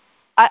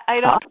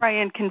 I don't try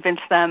and convince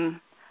them.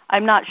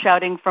 I'm not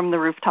shouting from the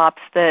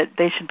rooftops that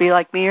they should be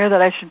like me or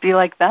that I should be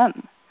like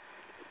them.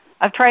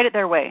 I've tried it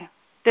their way.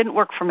 Didn't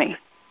work for me.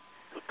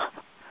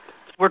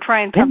 We're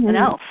trying something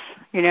else,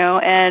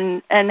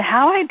 and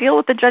how I deal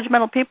with the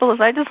judgmental people is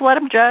I just let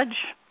them judge.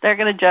 They're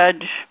going to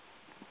judge.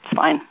 It's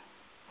fine.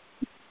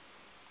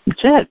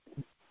 That's it.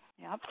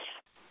 Yep.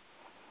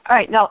 All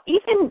right. Now,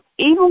 even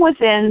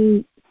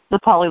within the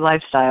poly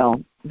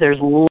lifestyle, there's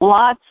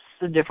lots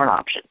of different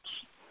options.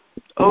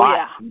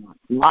 Lots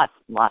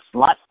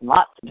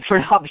of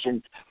different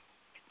options.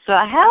 So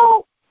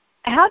how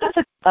does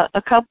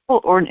a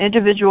couple or an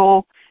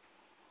individual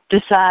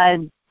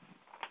decide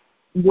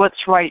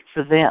what's right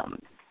for them?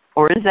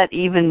 Or is that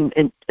even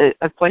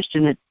a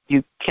question that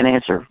you can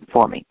answer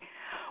for me?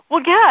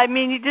 Well, yeah, I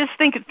mean, you just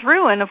think it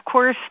through, and of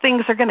course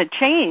things are going to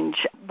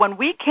change. When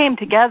we came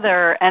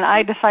together and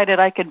I decided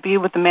I could be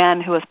with a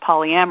man who was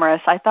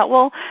polyamorous, I thought,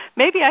 well,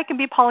 maybe I can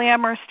be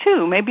polyamorous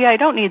too. Maybe I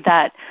don't need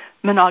that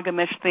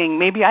monogamish thing.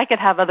 Maybe I could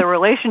have other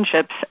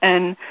relationships.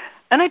 And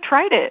I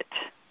tried it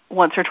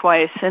once or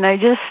twice, and I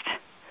just,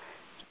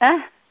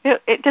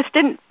 it just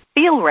didn't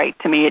feel right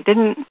to me. I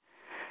didn't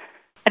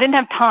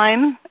have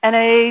time, and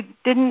I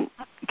didn't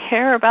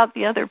care about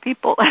the other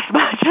people as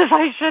much as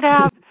I should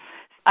have.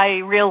 I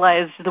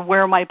realized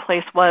where my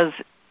place was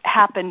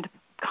happened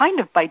kind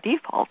of by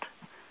default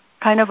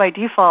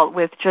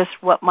with just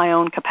what my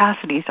own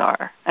capacities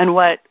are and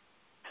what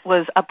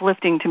was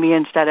uplifting to me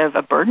instead of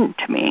a burden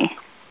to me.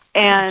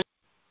 And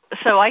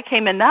so I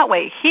came in that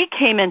way. He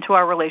came into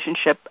our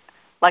relationship,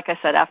 like I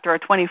said, after a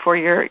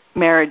 24-year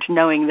marriage,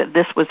 knowing that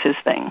this was his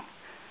thing.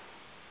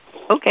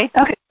 Okay.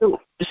 So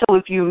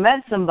if you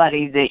met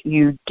somebody that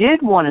you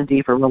did want a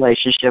deeper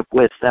relationship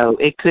with, though,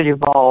 it could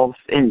evolve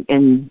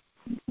in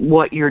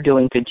what you're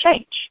doing could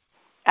change.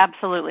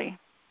 Absolutely.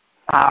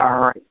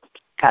 All right.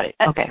 Got it.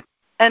 Okay.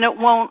 And it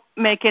won't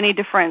make any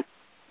difference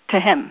to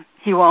him.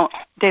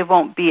 Dave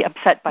won't be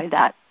upset by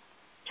that.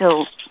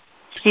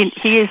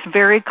 He is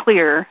very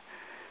clear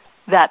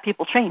that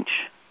people change.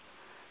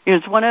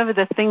 It's one of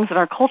the things in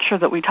our culture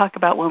that we talk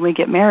about when we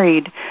get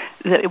married,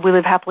 that we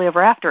live happily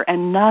ever after,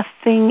 and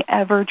nothing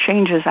ever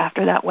changes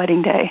after that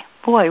wedding day.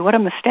 Boy, what a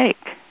mistake.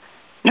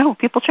 No,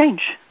 people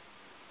change.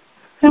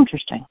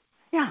 Interesting.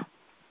 Yeah.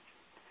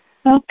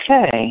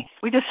 Okay.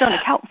 We just don't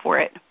account for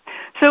it.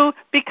 So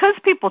because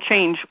people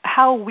change,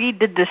 how we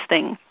did this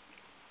thing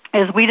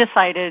is we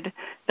decided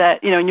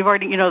that, and you've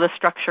already, the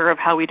structure of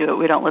how we do it.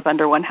 We don't live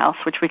under one house,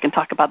 which we can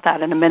talk about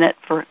that in a minute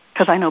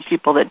because I know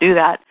people that do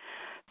that.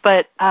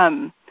 But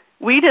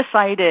we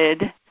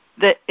decided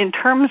that in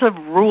terms of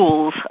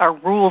rules, our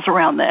rules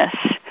around this,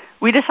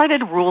 we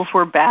decided rules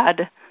were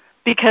bad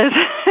because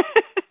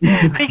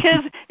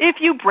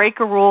if you break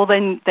a rule,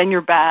 then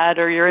you're bad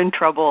or you're in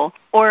trouble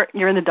or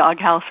you're in the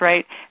doghouse,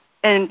 right?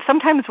 And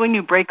sometimes when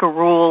you break a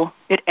rule,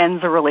 it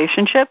ends a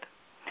relationship.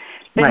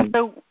 And Right.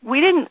 so we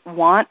didn't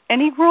want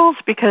any rules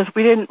because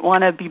we didn't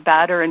want to be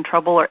bad or in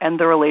trouble or end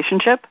the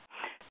relationship.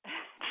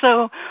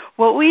 So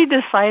what we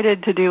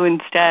decided to do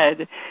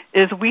instead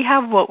is we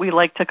have what we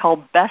like to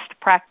call best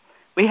practice.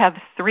 We have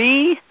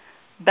 3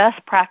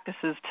 best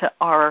practices to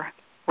our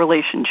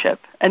relationship.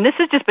 And this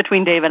is just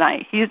between Dave and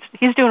I. He's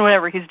doing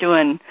whatever he's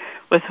doing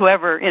with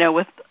whoever,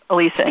 with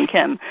Elisa and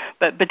Kim.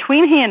 But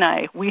between he and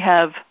I, we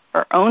have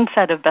our own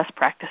set of best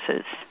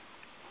practices.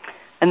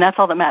 And that's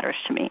all that matters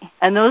to me.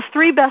 And those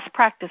 3 best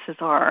practices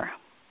are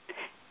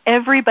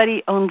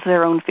everybody owns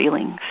their own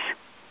feelings.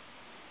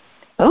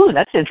 Oh,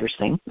 that's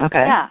interesting.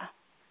 Okay. Yeah.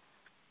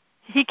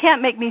 He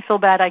can't make me feel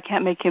bad. I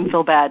can't make him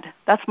feel bad.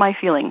 That's my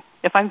feeling.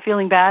 If I'm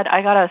feeling bad,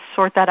 I got to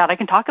sort that out. I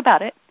can talk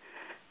about it,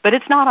 but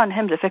it's not on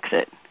him to fix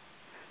it.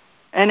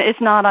 And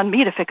it's not on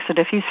me to fix it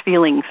if he's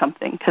feeling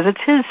something, because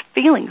it's his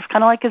feelings,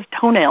 kind of like his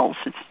toenails.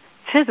 It's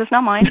his, it's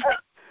not mine.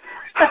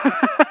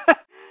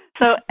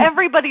 So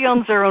everybody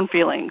owns their own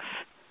feelings.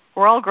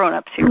 We're all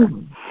grown-ups here.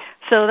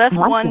 So that's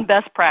one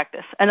best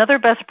practice. Another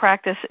best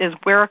practice is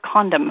wear a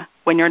condom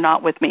when you're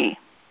not with me.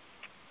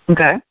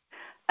 Okay.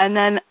 And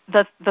then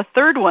the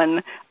third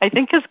one I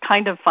think is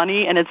kind of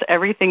funny, and it's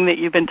everything that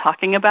you've been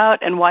talking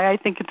about. And why I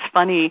think it's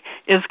funny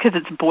is because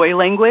it's boy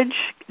language.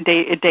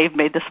 Dave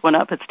made this one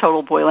up. It's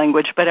total boy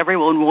language, but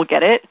everyone will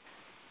get it.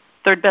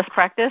 Third best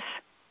practice,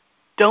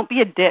 don't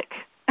be a dick.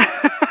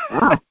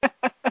 Wow.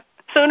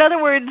 So in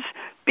other words,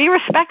 be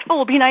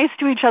respectful, be nice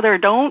to each other.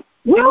 Don't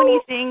do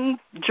anything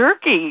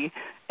jerky.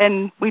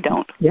 And we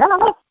don't. Yeah.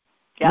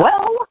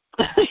 Well.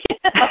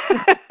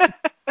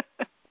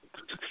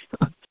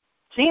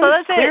 So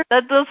that's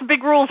it. Those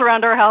big rules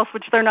around our house,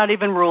 which they're not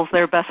even rules,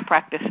 they're best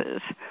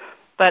practices.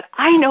 But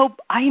I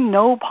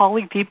know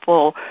poly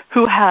people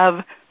who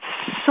have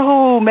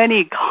so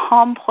many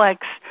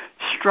complex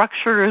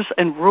structures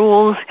and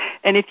rules,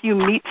 and if you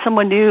meet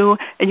someone new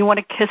and you want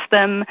to kiss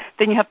them,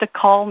 then you have to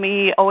call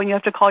me, and you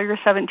have to call your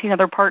 17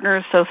 other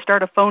partners, so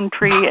start a phone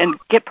tree and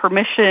get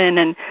permission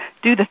and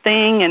do the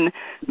thing and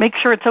make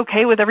sure it's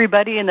okay with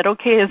everybody and that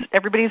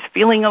everybody's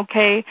feeling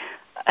okay.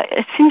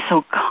 It seems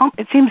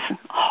it seems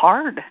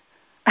hard.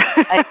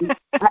 I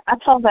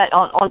saw that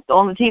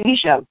on the TV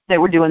show. They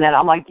were doing that.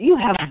 I'm like, you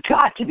have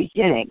got to be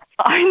kidding.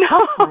 I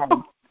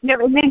know. Yeah,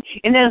 and then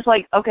it's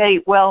like,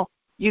 okay, well,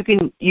 you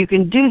can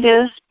do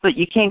this, but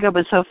you can't go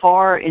but so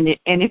far. And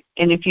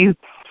if you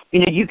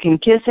can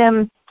kiss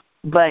him,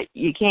 but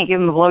you can't give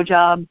him a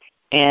blowjob.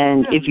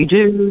 And if you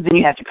do, then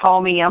you have to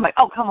call me. I'm like,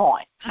 oh, come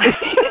on.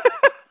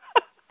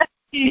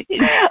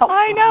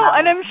 I know,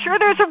 and I'm sure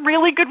there's a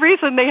really good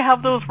reason they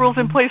have those rules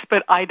in place,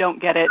 but I don't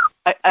get it.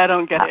 I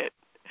don't get it.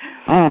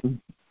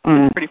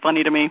 It's pretty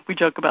funny to me. We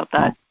joke about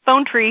that.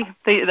 Phone tree.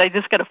 They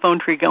just got a phone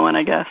tree going,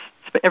 I guess.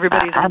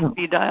 Everybody's on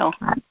speed dial.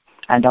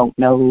 I don't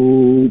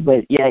know,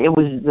 but yeah, it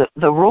was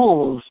the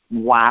rules.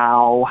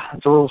 Wow,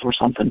 the rules were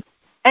something.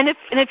 And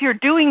if you're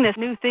doing this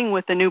new thing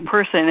with the new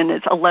person and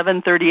it's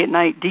 11:30 at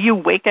night, do you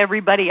wake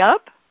everybody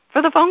up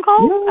for the phone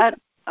call? No.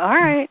 All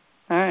right.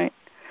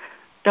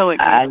 Don't wake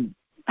me up.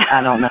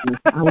 I don't know.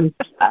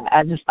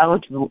 I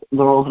looked at the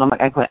rules and I'm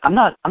like, I'm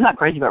not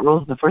crazy about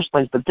rules in the first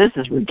place, but this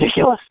is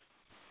ridiculous.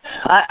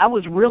 I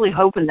was really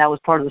hoping that was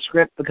part of the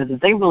script, because if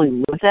they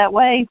really lived that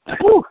way,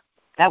 whew,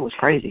 that was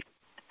crazy.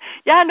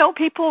 Yeah, no,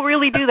 people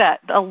really do that.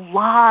 A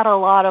lot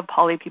of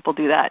poly people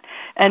do that,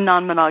 and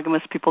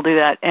non-monogamous people do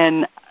that.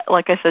 And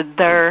like I said,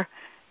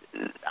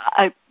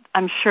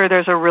 I'm sure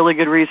there's a really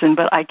good reason,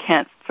 but I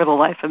can't for the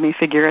life of me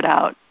figure it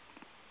out.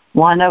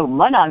 Well, I know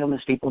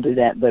monogamous people do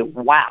that, but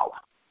wow.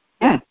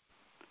 Yeah.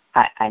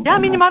 I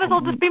mean, you might as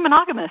well just be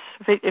monogamous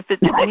if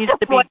it needs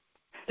to be.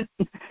 If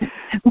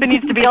it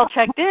needs to be all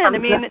checked in. I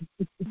mean,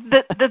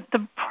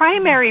 the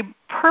primary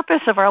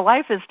purpose of our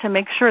life is to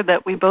make sure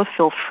that we both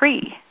feel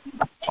free.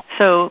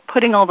 So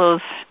putting all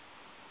those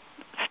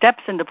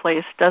steps into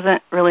place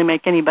doesn't really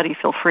make anybody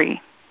feel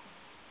free.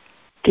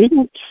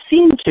 Didn't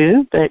seem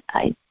to, but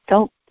I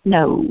don't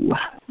know.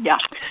 Yeah.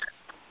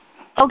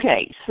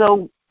 Okay,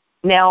 so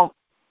now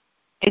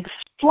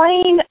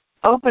explain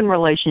open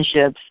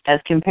relationships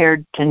as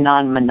compared to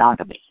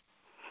non-monogamy.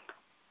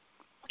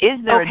 Is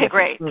there okay, a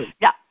great. difference?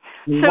 Yeah.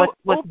 So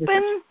what's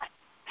open.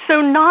 So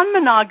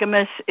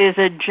non-monogamous is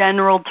a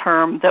general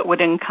term that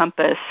would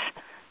encompass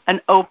an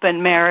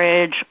open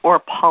marriage or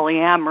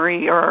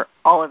polyamory or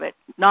all of it.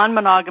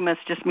 Non-monogamous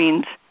just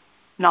means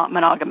not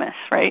monogamous,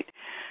 right?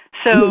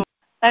 So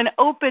an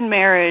open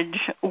marriage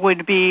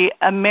would be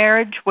a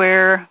marriage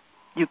where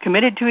you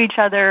committed to each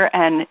other,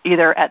 and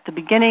either at the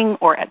beginning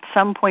or at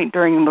some point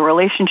during the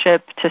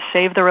relationship, to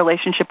save the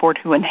relationship or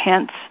to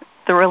enhance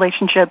the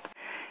relationship,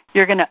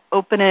 you're going to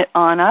open it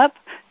on up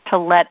to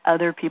let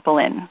other people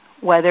in,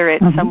 whether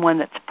it's someone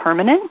that's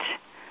permanent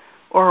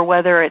or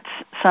whether it's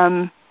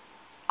some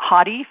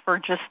hottie for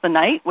just the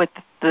night with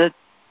the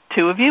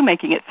two of you,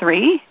 making it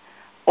 3,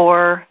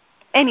 or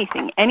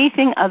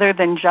anything other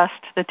than just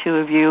the two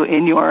of you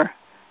in your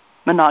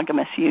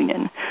monogamous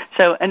union.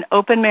 So an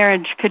open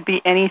marriage could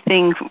be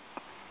anything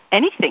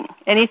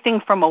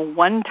anything from a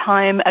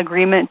one-time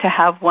agreement to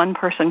have one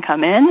person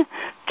come in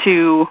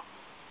to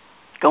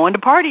going to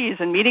parties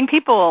and meeting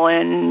people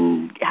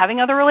and having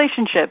other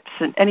relationships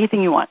and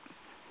anything you want.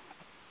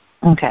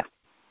 Okay.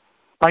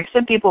 Like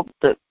some people,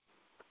 the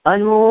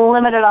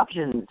unlimited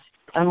options,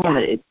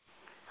 unlimited.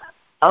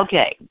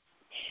 Okay.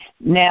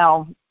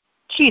 Now,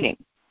 cheating.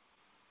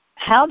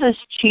 How does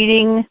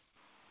cheating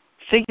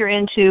figure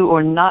into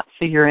or not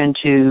figure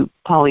into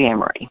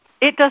polyamory?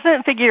 It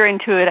doesn't figure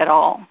into it at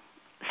all.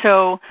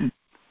 So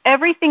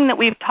everything that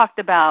we've talked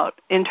about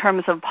in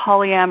terms of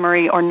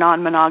polyamory or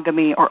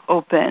non-monogamy or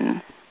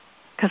open,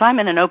 because I'm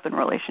in an open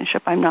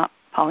relationship, I'm not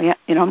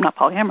I'm not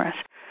polyamorous.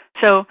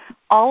 So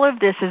all of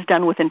this is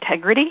done with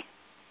integrity,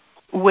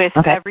 with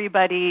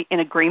everybody in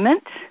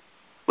agreement,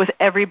 with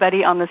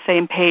everybody on the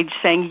same page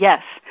saying,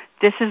 yes,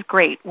 this is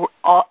great.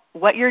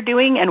 What you're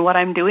doing and what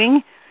I'm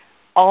doing,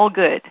 all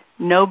good.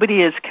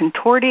 Nobody is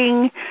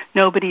contorting.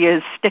 Nobody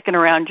is sticking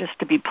around just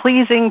to be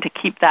pleasing, to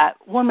keep that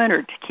woman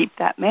or to keep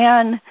that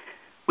man.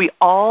 We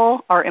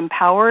all are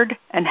empowered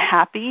and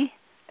happy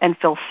and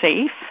feel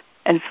safe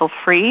and feel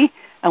free,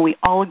 and we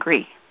all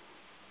agree.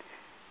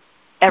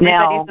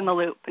 Everybody's in the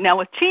loop. Now,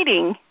 with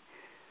cheating,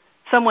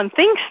 someone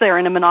thinks they're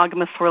in a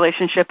monogamous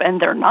relationship, and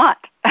they're not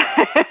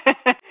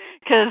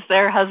because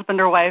their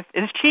husband or wife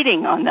is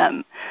cheating on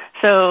them.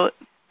 So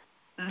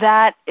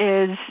that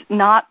is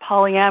not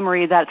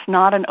polyamory. That's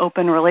not an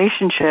open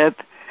relationship.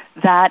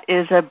 That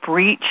is a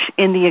breach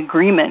in the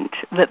agreement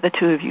that the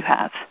two of you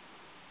have.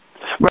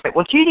 Right.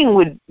 Well, cheating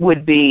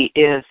would be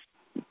if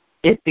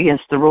it's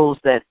against the rules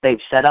that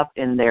they've set up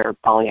in their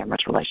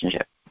polyamorous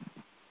relationship.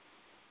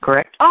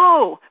 Correct?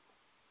 Oh,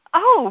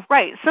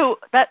 right. So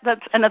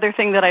that's another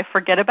thing that I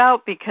forget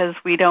about because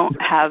we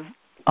don't have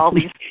all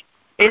these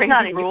crazy it's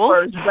not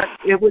rules. Yours, but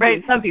it would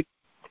be some people.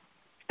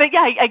 But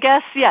yeah, I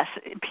guess, yes,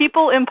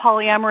 people in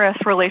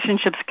polyamorous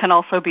relationships can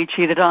also be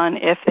cheated on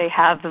if they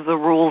have the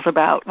rules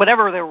about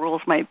whatever their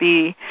rules might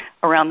be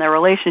around their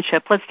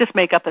relationship. Let's just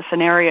make up a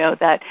scenario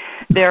that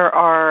there's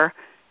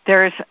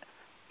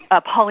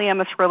a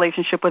polyamorous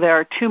relationship where there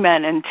are two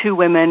men and two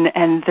women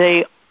and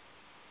they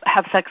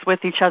have sex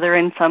with each other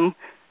in some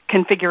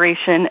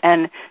configuration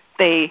and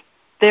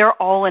they're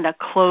all in a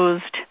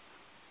closed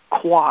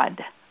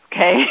quad.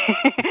 Okay,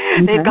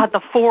 They've got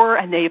the four,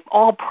 and they've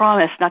all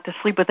promised not to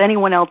sleep with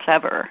anyone else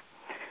ever.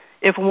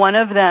 If one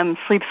of them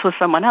sleeps with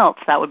someone else,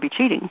 that would be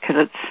cheating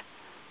because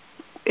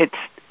it's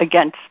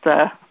against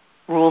the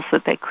rules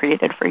that they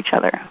created for each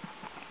other.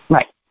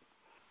 Right.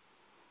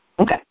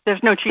 Okay.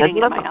 There's no cheating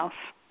in my house.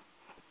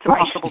 It's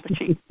impossible to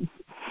cheat.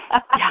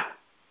 Yeah.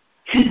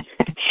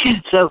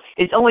 So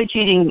it's only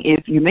cheating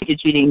if you make it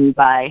cheating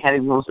by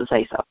having rules to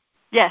say so.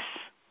 Yes,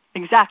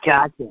 exactly.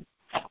 Gotcha.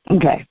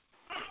 Okay.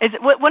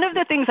 One of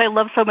the things I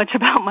love so much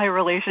about my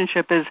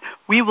relationship is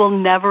we will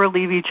never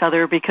leave each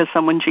other because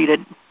someone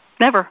cheated.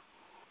 Never.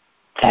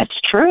 That's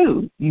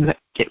true.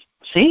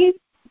 See?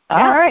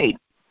 All right.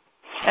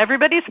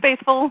 Everybody's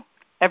faithful.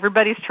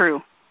 Everybody's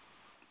true.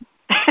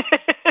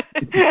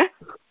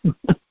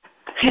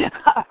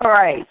 All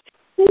right.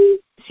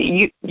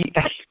 See,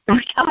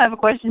 every time I have a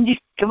question, you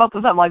come up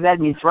with something like that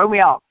and you throw me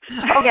off.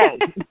 Okay.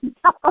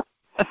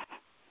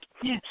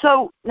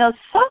 So now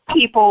some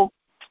people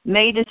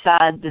may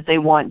decide that they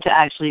want to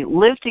actually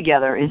live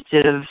together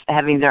instead of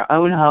having their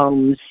own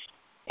homes,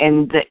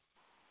 and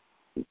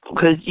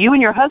because you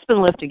and your husband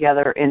live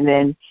together, and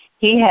then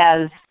he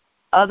has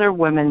other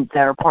women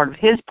that are part of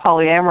his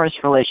polyamorous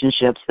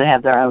relationships that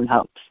have their own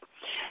homes.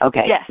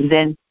 Okay. Yes. And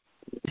then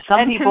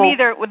some people. And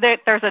to me,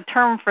 there's a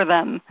term for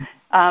them.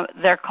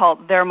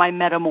 They're my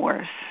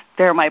metamors.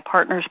 They're my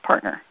partner's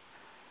partner.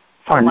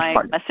 So my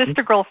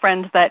sister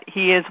girlfriends that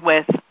he is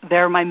with,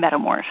 they're my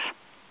metamors.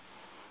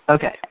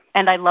 Okay.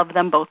 And I love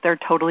them both. They're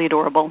totally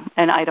adorable,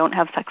 and I don't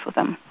have sex with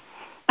them.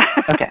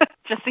 Okay.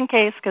 Just in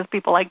case, because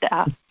people like to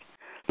ask.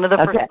 One of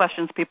the first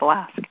questions people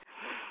ask.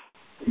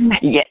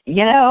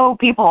 Yeah,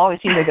 people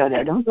always seem to go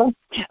there, don't they?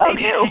 They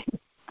do.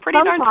 Pretty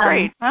darn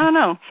straight. I don't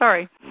know.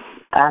 Sorry.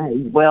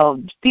 Well,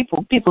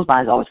 people's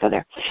minds always go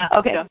there.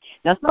 Okay. Yeah.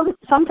 Now,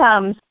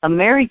 sometimes a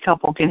married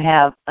couple can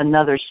have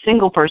another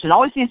single person. It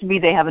always seems to be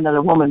they have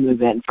another woman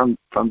move in from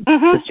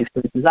the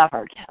experiences I've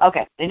heard.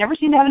 Okay. They never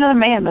seem to have another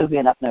man move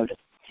in, I've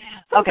noticed.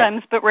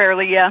 Sometimes, but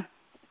rarely, yeah.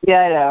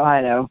 Yeah,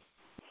 I know.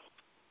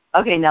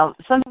 Okay, now,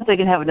 sometimes they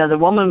can have another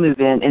woman move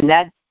in, and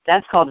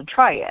that's called a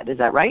triad. Is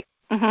that right?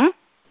 Mm-hmm.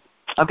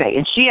 Okay,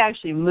 and she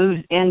actually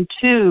moves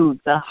into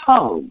the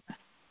home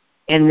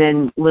and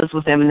then lives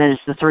with them, and then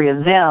it's the three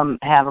of them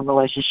have a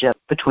relationship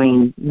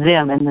between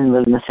them and then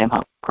live in the same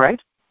home,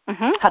 correct?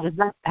 Mm-hmm.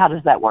 How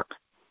does that work?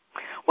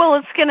 Well,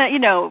 it's going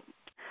to,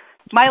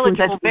 mileage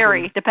will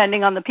vary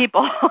depending on the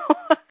people.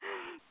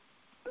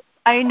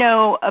 I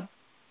know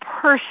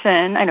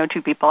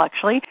two people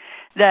actually,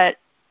 that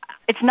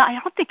it's not, I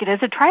don't think it is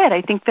a triad.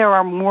 I think there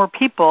are more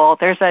people.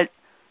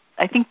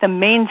 I think the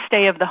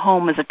mainstay of the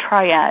home is a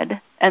triad,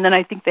 and then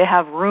I think they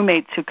have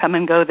roommates who come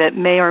and go that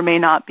may or may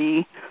not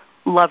be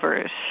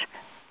lovers.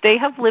 They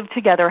have lived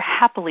together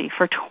happily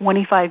for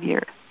 25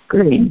 years.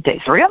 Great.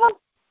 Three of them?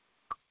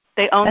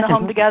 They own the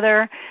home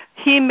together.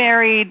 He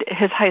married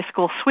his high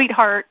school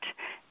sweetheart,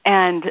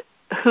 and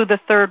who the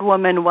third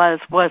woman was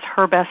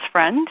her best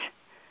friend.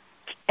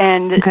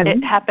 And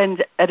it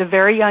happened at a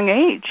very young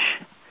age.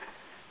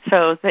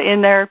 So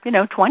in their,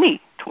 19,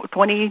 20,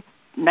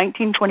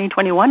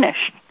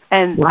 21-ish.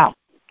 And, wow.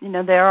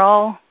 They're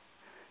all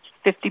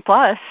 50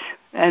 plus,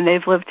 and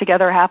they've lived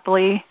together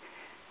happily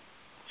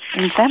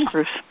in Santa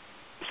Cruz,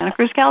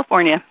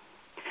 California,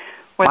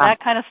 where that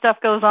kind of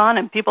stuff goes on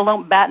and people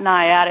don't bat an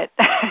eye at it.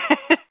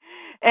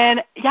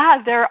 And,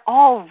 yeah, they're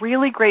all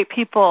really great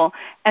people,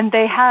 and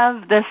they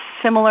have this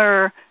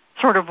similar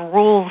sort of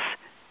rules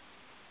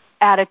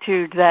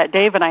attitude that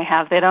Dave and I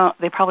have.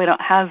 They probably don't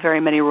have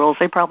very many rules.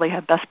 They probably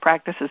have best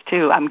practices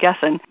too, I'm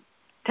guessing,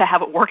 to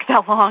have it work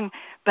that long.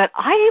 But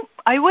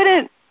I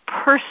wouldn't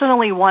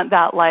personally want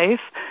that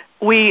life.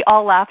 We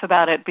all laugh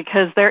about it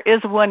because there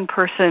is one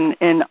person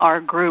in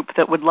our group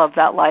that would love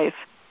that life,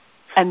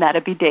 and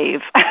that'd be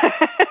Dave.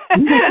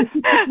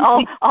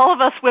 all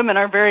of us women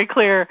are very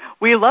clear.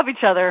 We love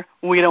each other.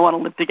 We don't want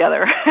to live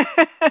together.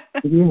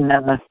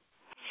 Yeah,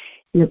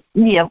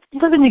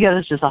 living together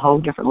is just a whole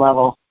different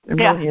level. It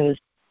really is.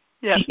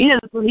 Yeah.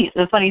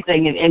 The funny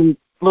thing, and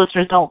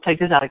listeners, don't take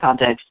this out of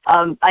context.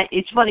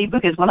 It's funny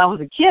because when I was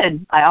a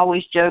kid, I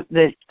always joked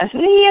that I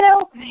said,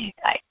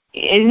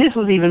 and this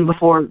was even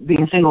before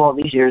being single all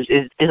these years,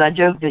 is I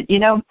joked that,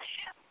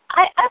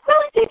 I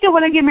really think that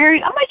when I get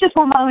married, I might just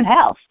want my own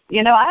house. I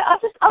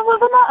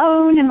live on my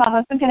own, and my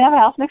husband can have a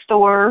house next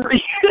door.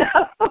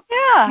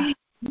 Yeah.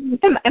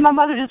 And my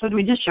mother just would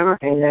just shook her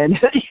head.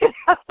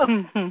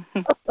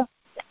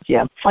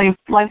 Yeah,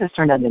 life has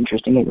turned out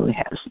interesting. It really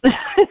has.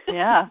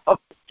 Yeah.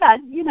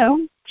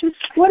 Just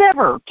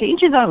whatever. To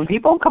each his own,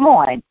 people. Come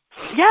on.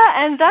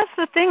 Yeah, and that's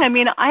the thing. I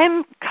mean,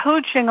 I'm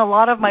coaching a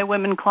lot of my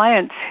women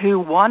clients who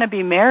want to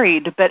be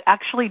married but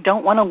actually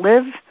don't want to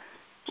live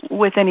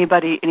with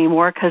anybody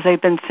anymore because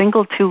they've been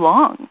single too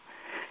long.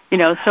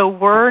 So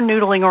we're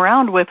noodling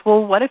around with,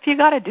 well, what if you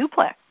got a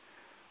duplex?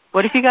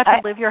 What if you got to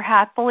live your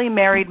happily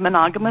married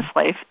monogamous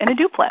life in a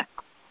duplex?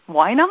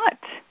 Why not?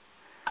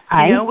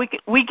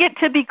 We get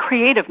to be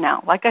creative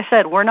now. Like I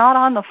said, we're not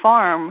on the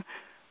farm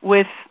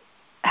with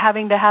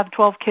having to have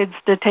 12 kids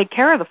to take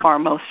care of the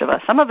farm, most of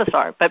us. Some of us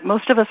are, but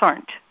most of us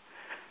aren't.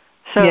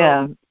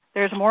 So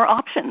there's more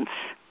options.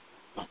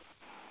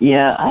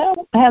 Yeah, I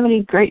don't have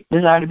any great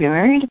desire to be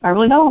married. I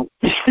really don't.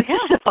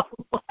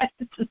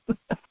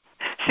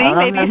 See,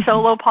 maybe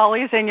solo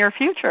poly's in your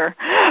future.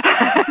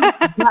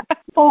 Not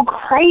so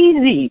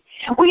crazy.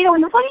 Well,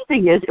 and the funny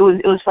thing is, it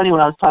was funny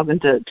when I was talking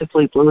to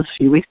Philippe Lewis a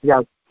few weeks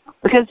ago.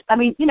 Because,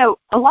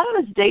 a lot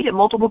of us dated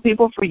multiple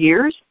people for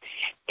years,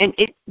 but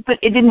it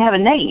didn't have a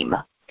name,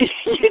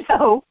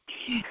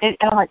 And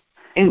I'm like,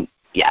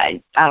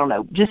 I don't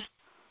know, just,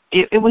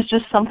 it was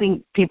just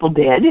something people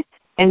did,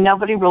 and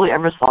nobody really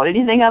ever thought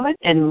anything of it.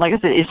 And like I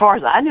said, as far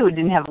as I knew, it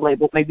didn't have a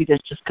label. Maybe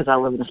that's just because I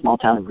live in a small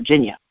town in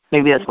Virginia.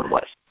 Maybe that's what it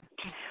was.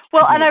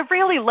 Well, and I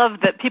really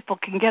love that people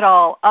can get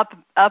all up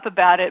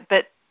about it,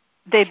 but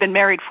they've been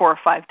married 4 or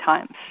 5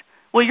 times.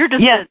 Well, you're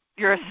just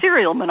you're a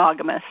serial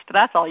monogamist.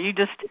 That's all. You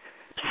just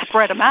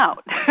spread them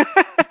out.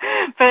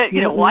 But,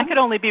 well, I could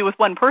only be with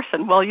one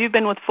person. Well, you've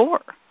been with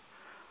 4.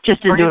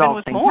 Just to do it all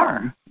at the same more.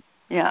 Time.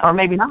 Yeah. Or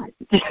maybe not.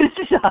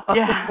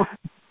 Yeah.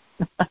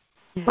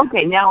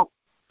 Okay, now,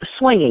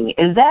 swinging.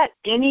 Is that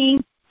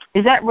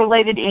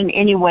related in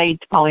any way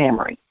to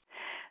polyamory?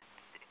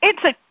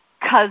 It's a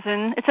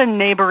cousin. It's a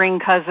neighboring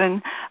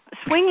cousin.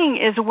 Swinging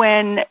is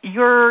when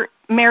you're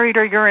married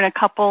or you're in a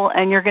couple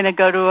and you're going to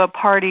go to a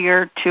party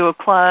or to a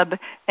club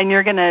and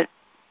you're going to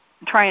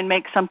try and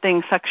make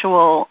something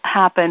sexual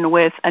happen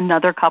with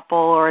another couple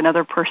or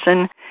another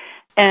person.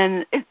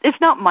 And it's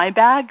not my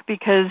bag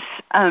because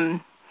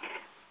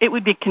it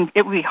would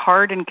be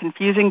hard and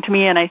confusing to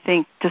me, and I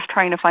think just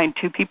trying to find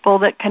 2 people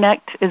that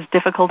connect is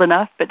difficult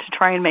enough, but to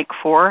try and make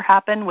 4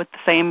 happen with the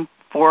same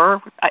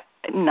 4,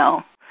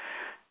 no.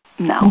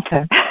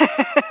 Okay.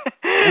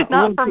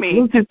 Not for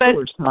me. But,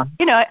 force, huh?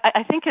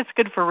 I think it's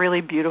good for really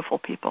beautiful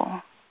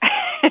people.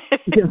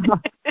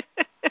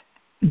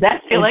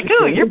 That's You're like,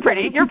 ooh, you're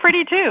pretty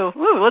too.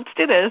 Ooh, let's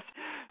do this.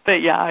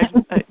 But yeah,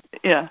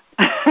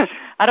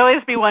 I'd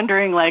always be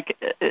wondering, like,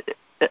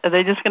 are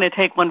they just going to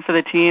take one for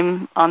the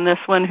team on this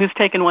one? Who's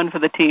taking one for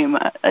the team?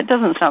 It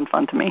doesn't sound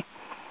fun to me.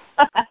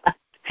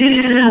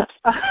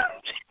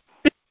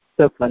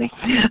 So funny.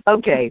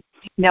 Okay.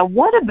 Now,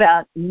 what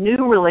about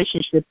new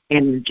relationship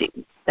energy?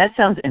 That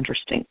sounds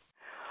interesting.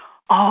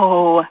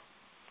 Oh,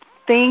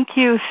 thank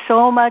you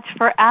so much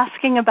for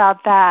asking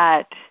about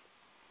that.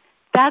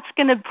 That's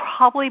going to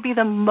probably be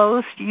the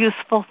most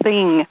useful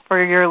thing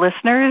for your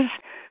listeners,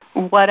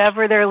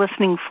 whatever they're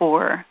listening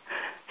for.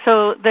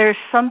 So there's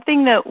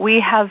something that we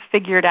have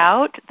figured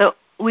out that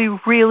we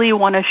really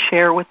want to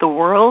share with the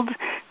world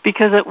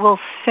because it will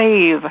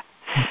save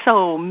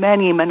so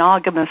many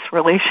monogamous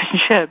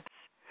relationships.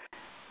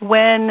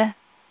 When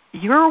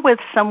you're with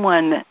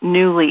someone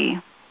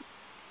newly,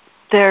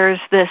 there's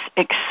this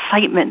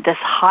excitement, this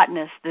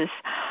hotness, this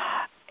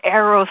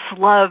eros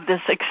love,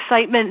 this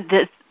excitement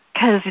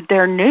because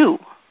they're new.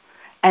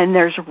 and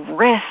there's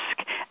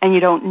risk, and you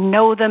don't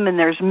know them, and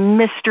there's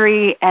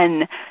mystery,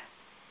 and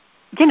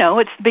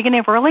it's the beginning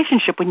of a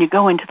relationship when you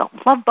go into the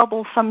love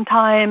bubble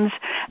sometimes,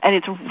 and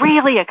it's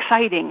really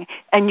exciting,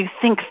 and you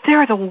think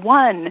they're the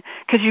one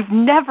because you've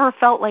never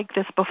felt like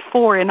this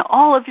before in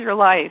all of your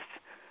life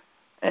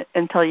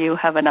until you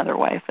have another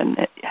wife,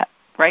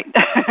 right?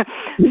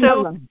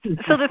 So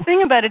the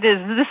thing about it is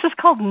this is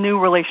called new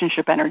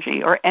relationship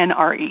energy, or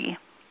NRE.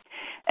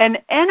 And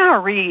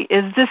NRE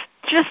is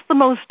just the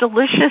most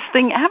delicious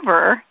thing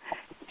ever,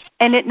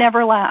 and it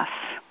never lasts.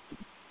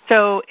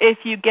 So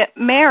if you get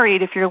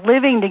married, if you're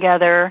living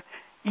together,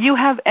 you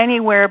have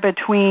anywhere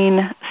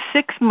between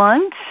 6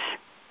 months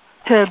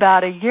to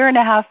about 1.5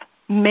 years,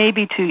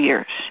 maybe 2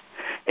 years.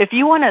 If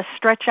you want to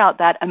stretch out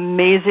that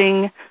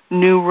amazing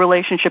new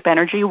relationship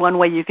energy, one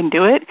way you can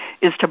do it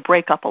is to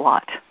break up a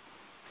lot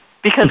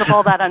because of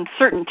all that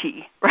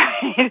uncertainty,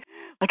 right?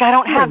 Like, I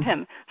don't have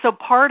him. So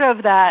part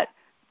of that,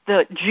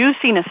 the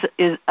juiciness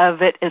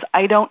of it is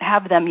I don't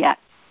have them yet.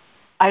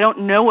 I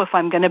don't know if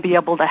I'm going to be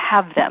able to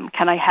have them.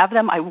 Can I have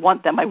them? I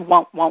want them. I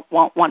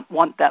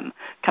want them.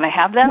 Can I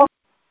have them?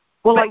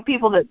 Well, like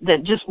people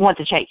that just want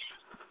to chase.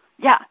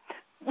 Yeah.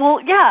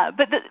 Well, yeah,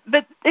 but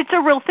it's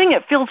a real thing.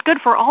 It feels good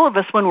for all of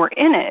us when we're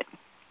in it.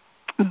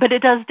 But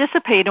it does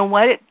dissipate, and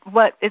what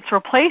it's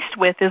replaced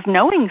with is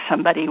knowing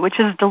somebody, which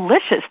is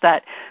delicious,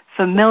 that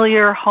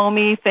familiar,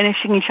 homey,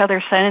 finishing each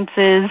other's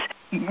sentences,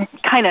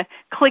 kind of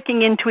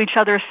clicking into each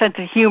other's sense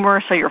of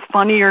humor so you're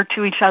funnier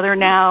to each other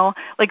now.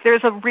 Like,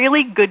 there's a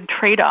really good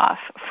trade-off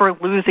for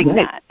losing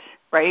that,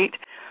 right?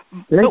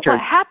 But what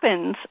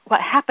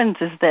happens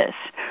is this.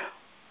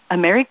 A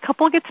married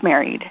couple gets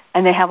married,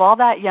 and they have all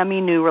that yummy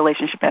new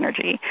relationship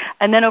energy.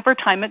 And then over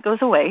time it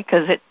goes away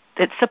because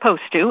it's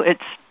supposed to.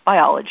 It's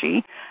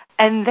biology.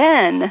 And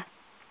then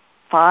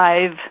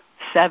 5,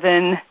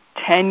 7,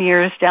 10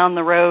 years down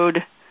the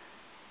road,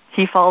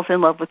 he falls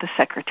in love with the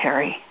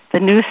secretary, the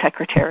new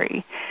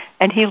secretary,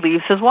 and he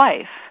leaves his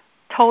wife.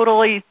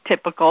 Totally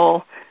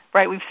typical,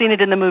 right? We've seen it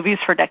in the movies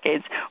for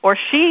decades. Or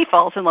she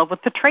falls in love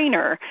with the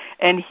trainer,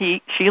 and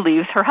she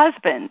leaves her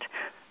husband.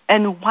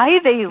 And why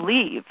they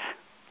leave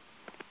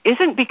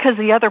isn't because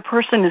the other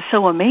person is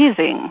so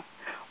amazing.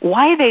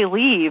 Why they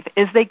leave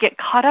is they get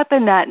caught up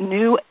in that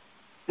new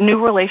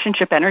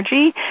relationship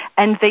energy,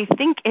 and they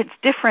think it's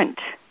different.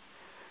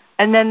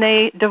 And then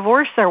they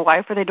divorce their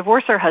wife or they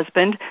divorce their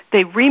husband,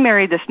 they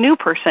remarry this new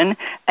person,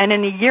 and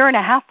in 1.5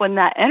 years when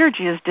that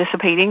energy is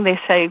dissipating, they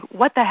say,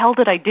 what the hell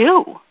did I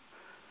do?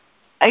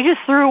 I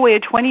just threw away a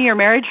 20-year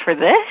marriage for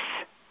this?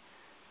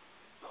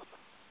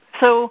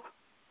 So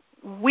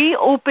we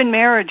open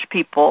marriage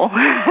people,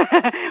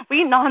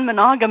 we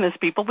non-monogamous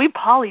people, we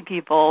poly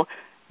people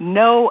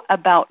know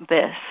about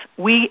this.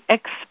 We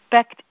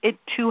expect it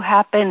to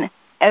happen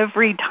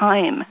every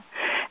time.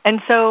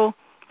 And so,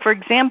 for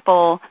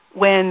example,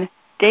 when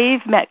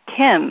Dave met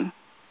Kim,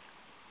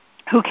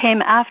 who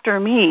came after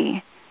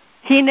me,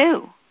 he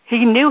knew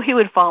he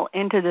would fall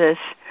into this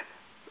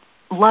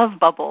love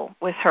bubble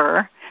with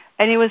her,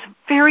 and he was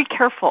very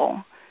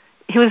careful.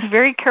 He was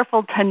very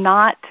careful to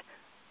not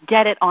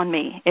get it on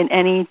me in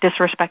any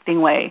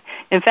disrespecting way.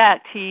 In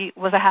fact, he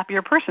was a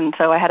happier person,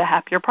 so I had a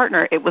happier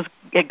partner.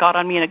 It got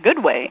on me in a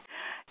good way.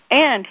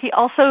 And he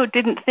also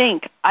didn't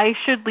think I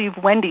should leave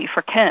Wendy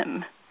for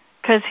Kim,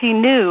 because he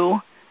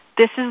knew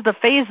this is the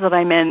phase that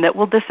I'm in that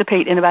will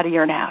dissipate in about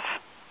 1.5 years.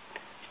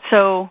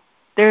 So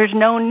there's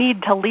no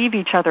need to leave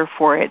each other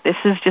for it. This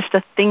is just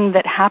a thing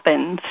that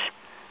happens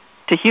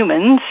to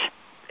humans.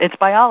 It's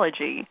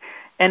biology,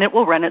 and it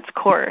will run its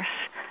course.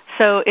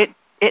 So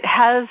it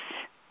has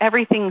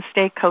everything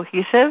stay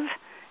cohesive,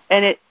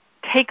 and it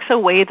takes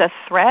away the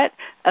threat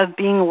of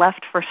being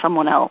left for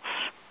someone else.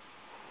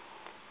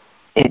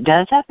 It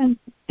does happen.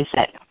 It's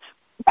that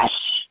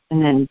rush,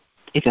 and then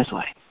it goes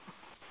away.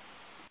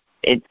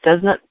 It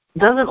doesn't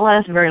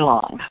last very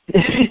long.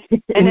 And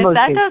if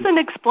that doesn't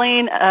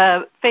explain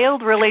a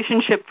failed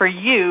relationship for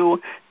you,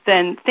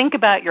 then think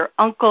about your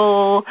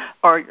uncle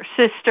or your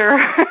sister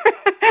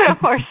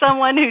or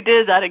someone who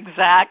did that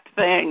exact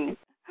thing.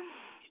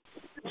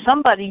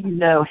 Somebody you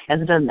know has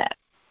done that.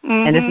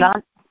 Mm-hmm. And if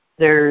not,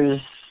 there's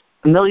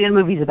a million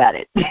movies about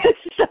it.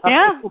 So,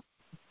 yeah.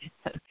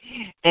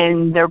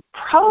 And they're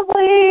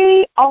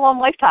probably all on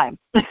Lifetime.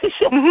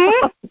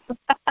 Mm-hmm.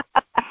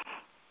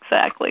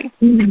 Exactly.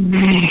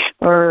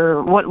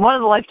 Or one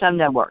of the Lifetime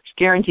networks,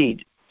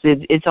 guaranteed.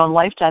 It's on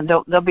Lifetime.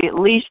 There'll be at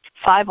least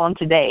 5 on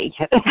today.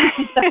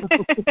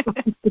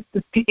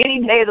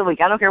 Any day of the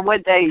week. I don't care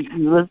what day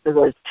you listen to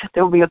this.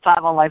 There will be a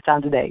 5 on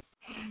Lifetime today.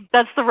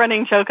 That's the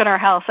running joke in our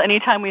house.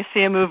 Anytime we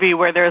see a movie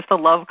where there's the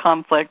love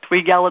conflict,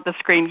 we yell at the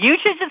screen, "You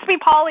should just be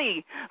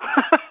poly."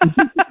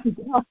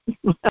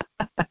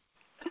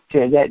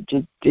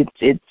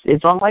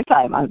 It's on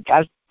Lifetime. I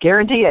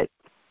guarantee it.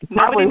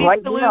 Nobody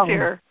needs to lose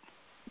here.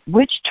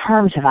 Which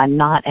terms have I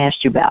not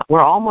asked you about?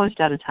 We're almost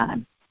out of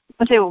time.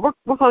 Let's say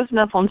we're close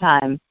enough on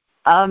time.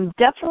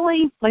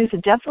 Definitely, like I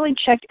said, definitely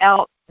check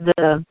out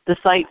the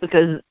site,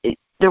 because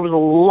there was a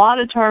lot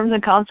of terms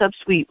and concepts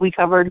we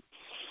covered,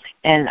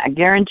 and I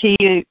guarantee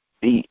you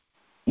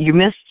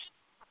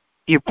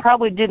you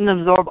probably didn't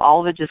absorb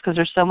all of it just because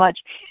there's so much.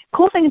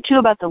 Cool thing, too,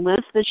 about the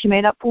list that she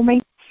made up for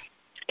me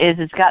is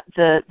it's got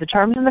the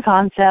terms and the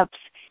concepts.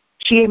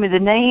 She gave me the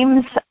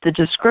names, the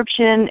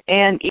description,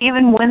 and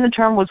even when the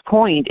term was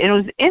coined. It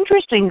was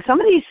interesting.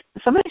 Some of these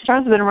terms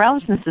have been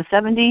around since the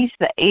 70s,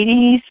 the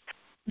 80s,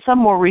 some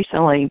more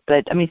recently.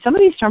 But, I mean, some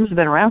of these terms have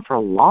been around for a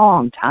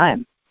long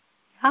time.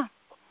 Huh.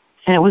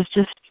 And it was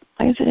just,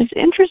 like I said, it's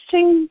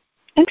interesting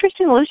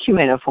list you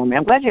made up for me.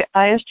 I'm glad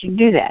I asked you to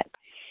do that.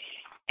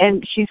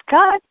 And she's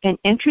got an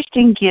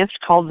interesting gift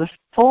called the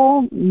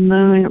Full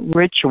Moon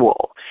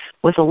Ritual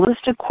with a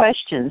list of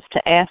questions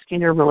to ask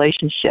in your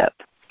relationship.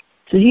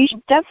 So you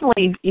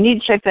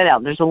need to check that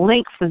out. There's a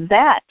link for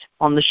that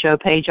on the show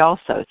page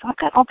also. So I've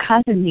got all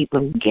kinds of neat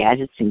little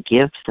gadgets and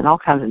gifts and all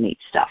kinds of neat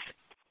stuff,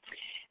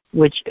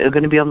 which are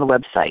going to be on the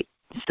website.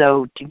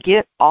 So to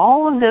get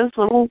all of those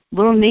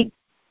little neat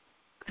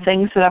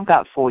things that I've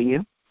got for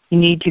you, you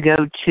need to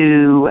go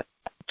to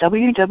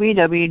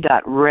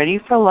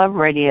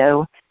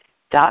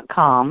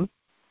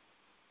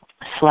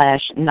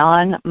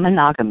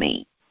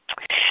www.readyforloveradio.com/non-monogamy.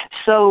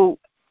 So,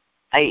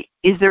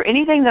 is there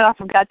anything that I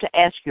forgot to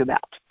ask you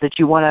about that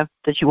you want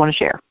to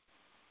share?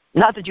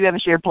 Not that you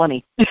haven't shared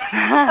plenty.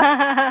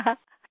 Yeah,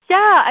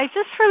 I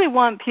just really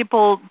want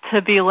people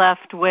to be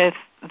left with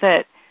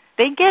that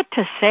they get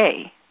to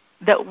say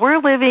that we're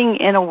living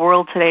in a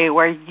world today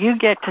where you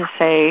get to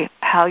say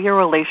how your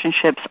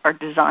relationships are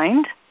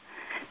designed.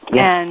 Yes.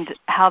 And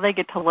how they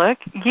get to look.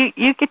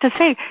 You get to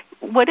say,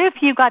 what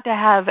if you got to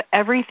have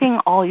everything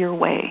all your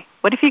way?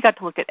 What if you got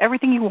to look at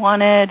everything you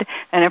wanted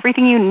and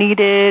everything you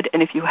needed,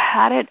 and if you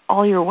had it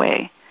all your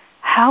way,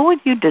 how would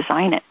you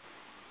design it?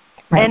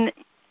 Right. And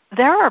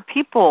there are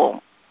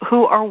people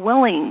who are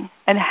willing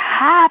and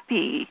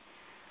happy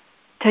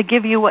to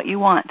give you what you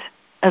want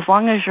as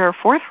long as you're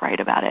forthright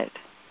about it.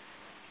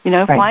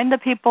 Right. Find the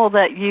people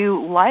that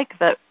you like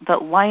that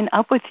line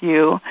up with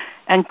you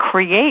and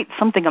create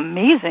something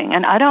amazing.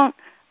 And I don't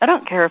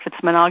care if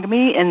it's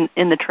monogamy in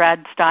the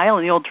trad style,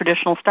 in the old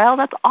traditional style.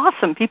 That's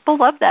awesome. People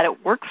love that.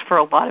 It works for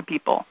a lot of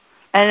people.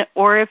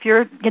 Or if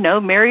you're,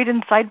 married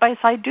in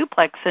side-by-side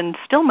duplex and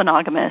still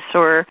monogamous,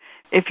 or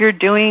if you're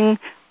doing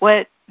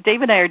what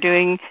Dave and I are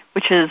doing,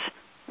 which is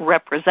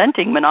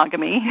representing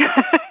monogamy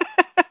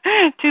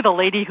to the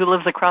lady who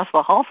lives across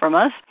the hall from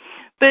us,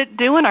 but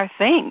doing our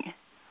thing.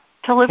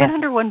 To live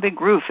under one big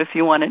roof, if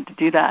you wanted to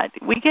do that,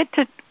 we get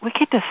to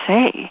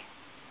say.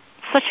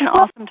 Such an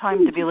awesome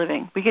time to be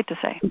living. We get to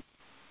say.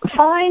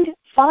 Find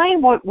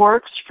what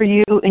works for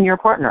you and your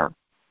partner,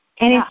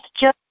 and it's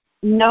just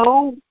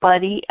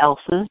nobody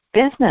else's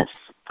business.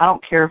 I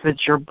don't care if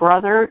it's your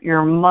brother,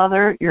 your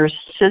mother, your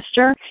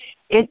sister.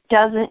 It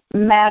doesn't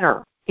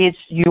matter. It's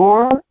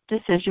your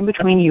decision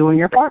between you and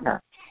your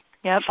partner.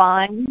 Yep.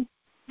 Find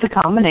the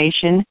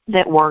combination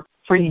that works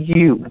for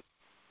you.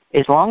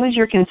 As long as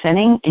you're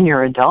consenting and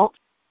you're adult,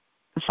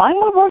 find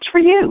what works for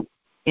you,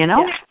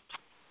 Yeah.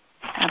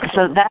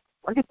 So that's,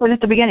 like I said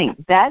at the beginning,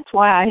 that's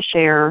why I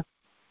share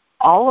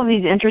all of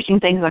these interesting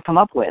things I come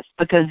up with,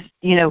 because,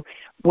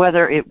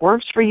 whether it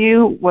works for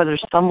you, whether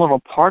some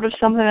little part of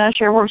something I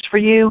share works for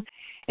you,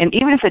 and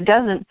even if it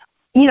doesn't,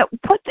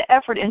 put the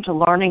effort into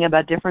learning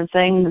about different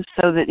things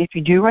so that if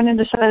you do run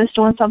into somebody that's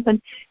doing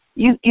something,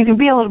 you can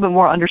be a little bit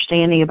more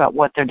understanding about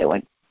what they're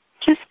doing.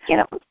 Just,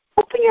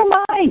 open your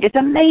mind. It's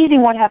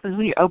amazing what happens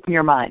when you open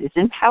your mind. It's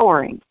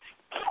empowering.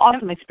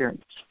 Awesome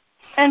experience.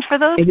 And for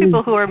those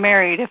people who are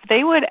married, if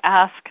they would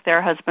ask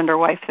their husband or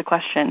wife the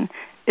question,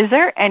 is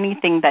there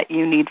anything that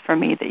you need from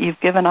me that you've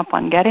given up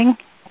on getting?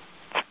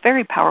 It's a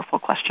very powerful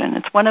question.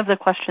 It's one of the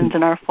questions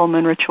in our full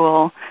moon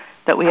ritual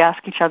that we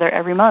ask each other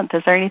every month.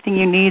 Is there anything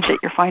you need that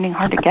you're finding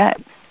hard to get?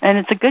 And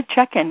it's a good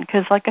check-in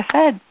because, like I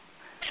said,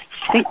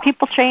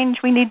 people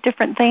change. We need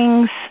different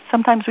things.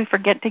 Sometimes we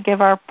forget to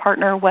give our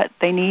partner what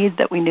they need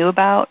that we knew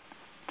about.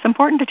 It's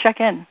important to check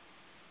in.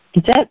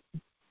 That's it.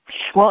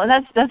 Well, and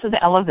that's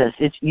I love this.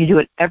 You do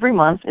it every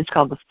month. It's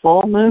called the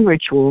Full Moon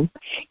Ritual.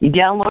 You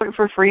download it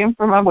for free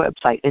from our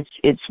website.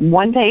 It's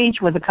one page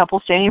with a couple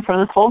standing in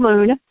front of the full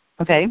moon.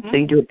 Okay, So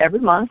you do it every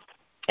month,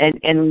 and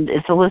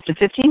it's a list of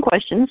 15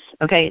 questions.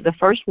 Okay, the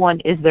first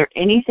one is there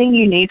anything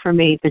you need from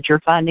me that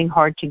you're finding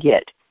hard to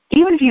get?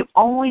 Even if you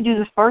only do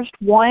the first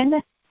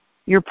one,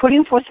 you're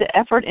putting forth the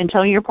effort and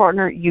telling your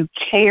partner you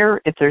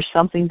care if there's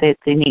something that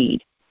they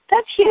need.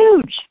 That's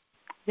huge.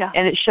 Yeah.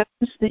 And it shows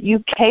that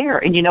you care.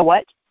 And you know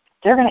what?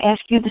 They're going to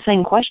ask you the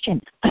same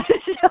question.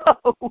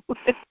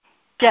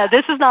 Yeah,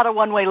 this is not a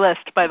one-way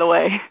list, by the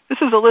way.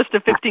 This is a list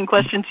of 15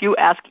 questions you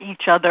ask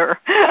each other.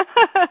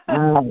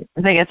 I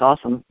think it's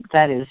awesome.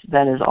 That is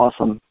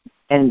awesome.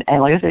 And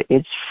like I said,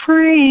 it's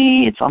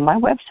free. It's on my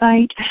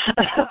website.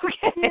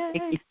 Okay.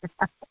 Yay.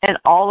 And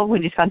all of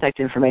Wendy's contact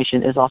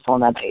information is also on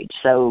that page.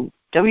 So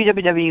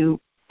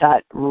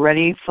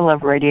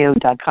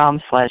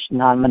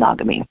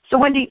www.readyforloveradio.com/non-monogamy. So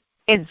Wendy,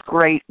 it's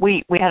great.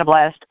 We had a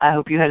blast. I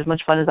hope you had as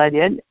much fun as I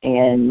did.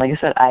 And like I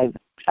said, I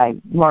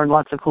learned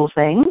lots of cool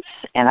things,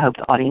 and I hope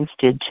the audience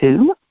did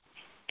too.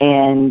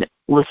 And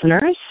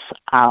listeners,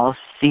 I'll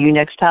see you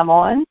next time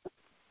on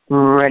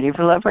Ready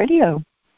for Love Radio.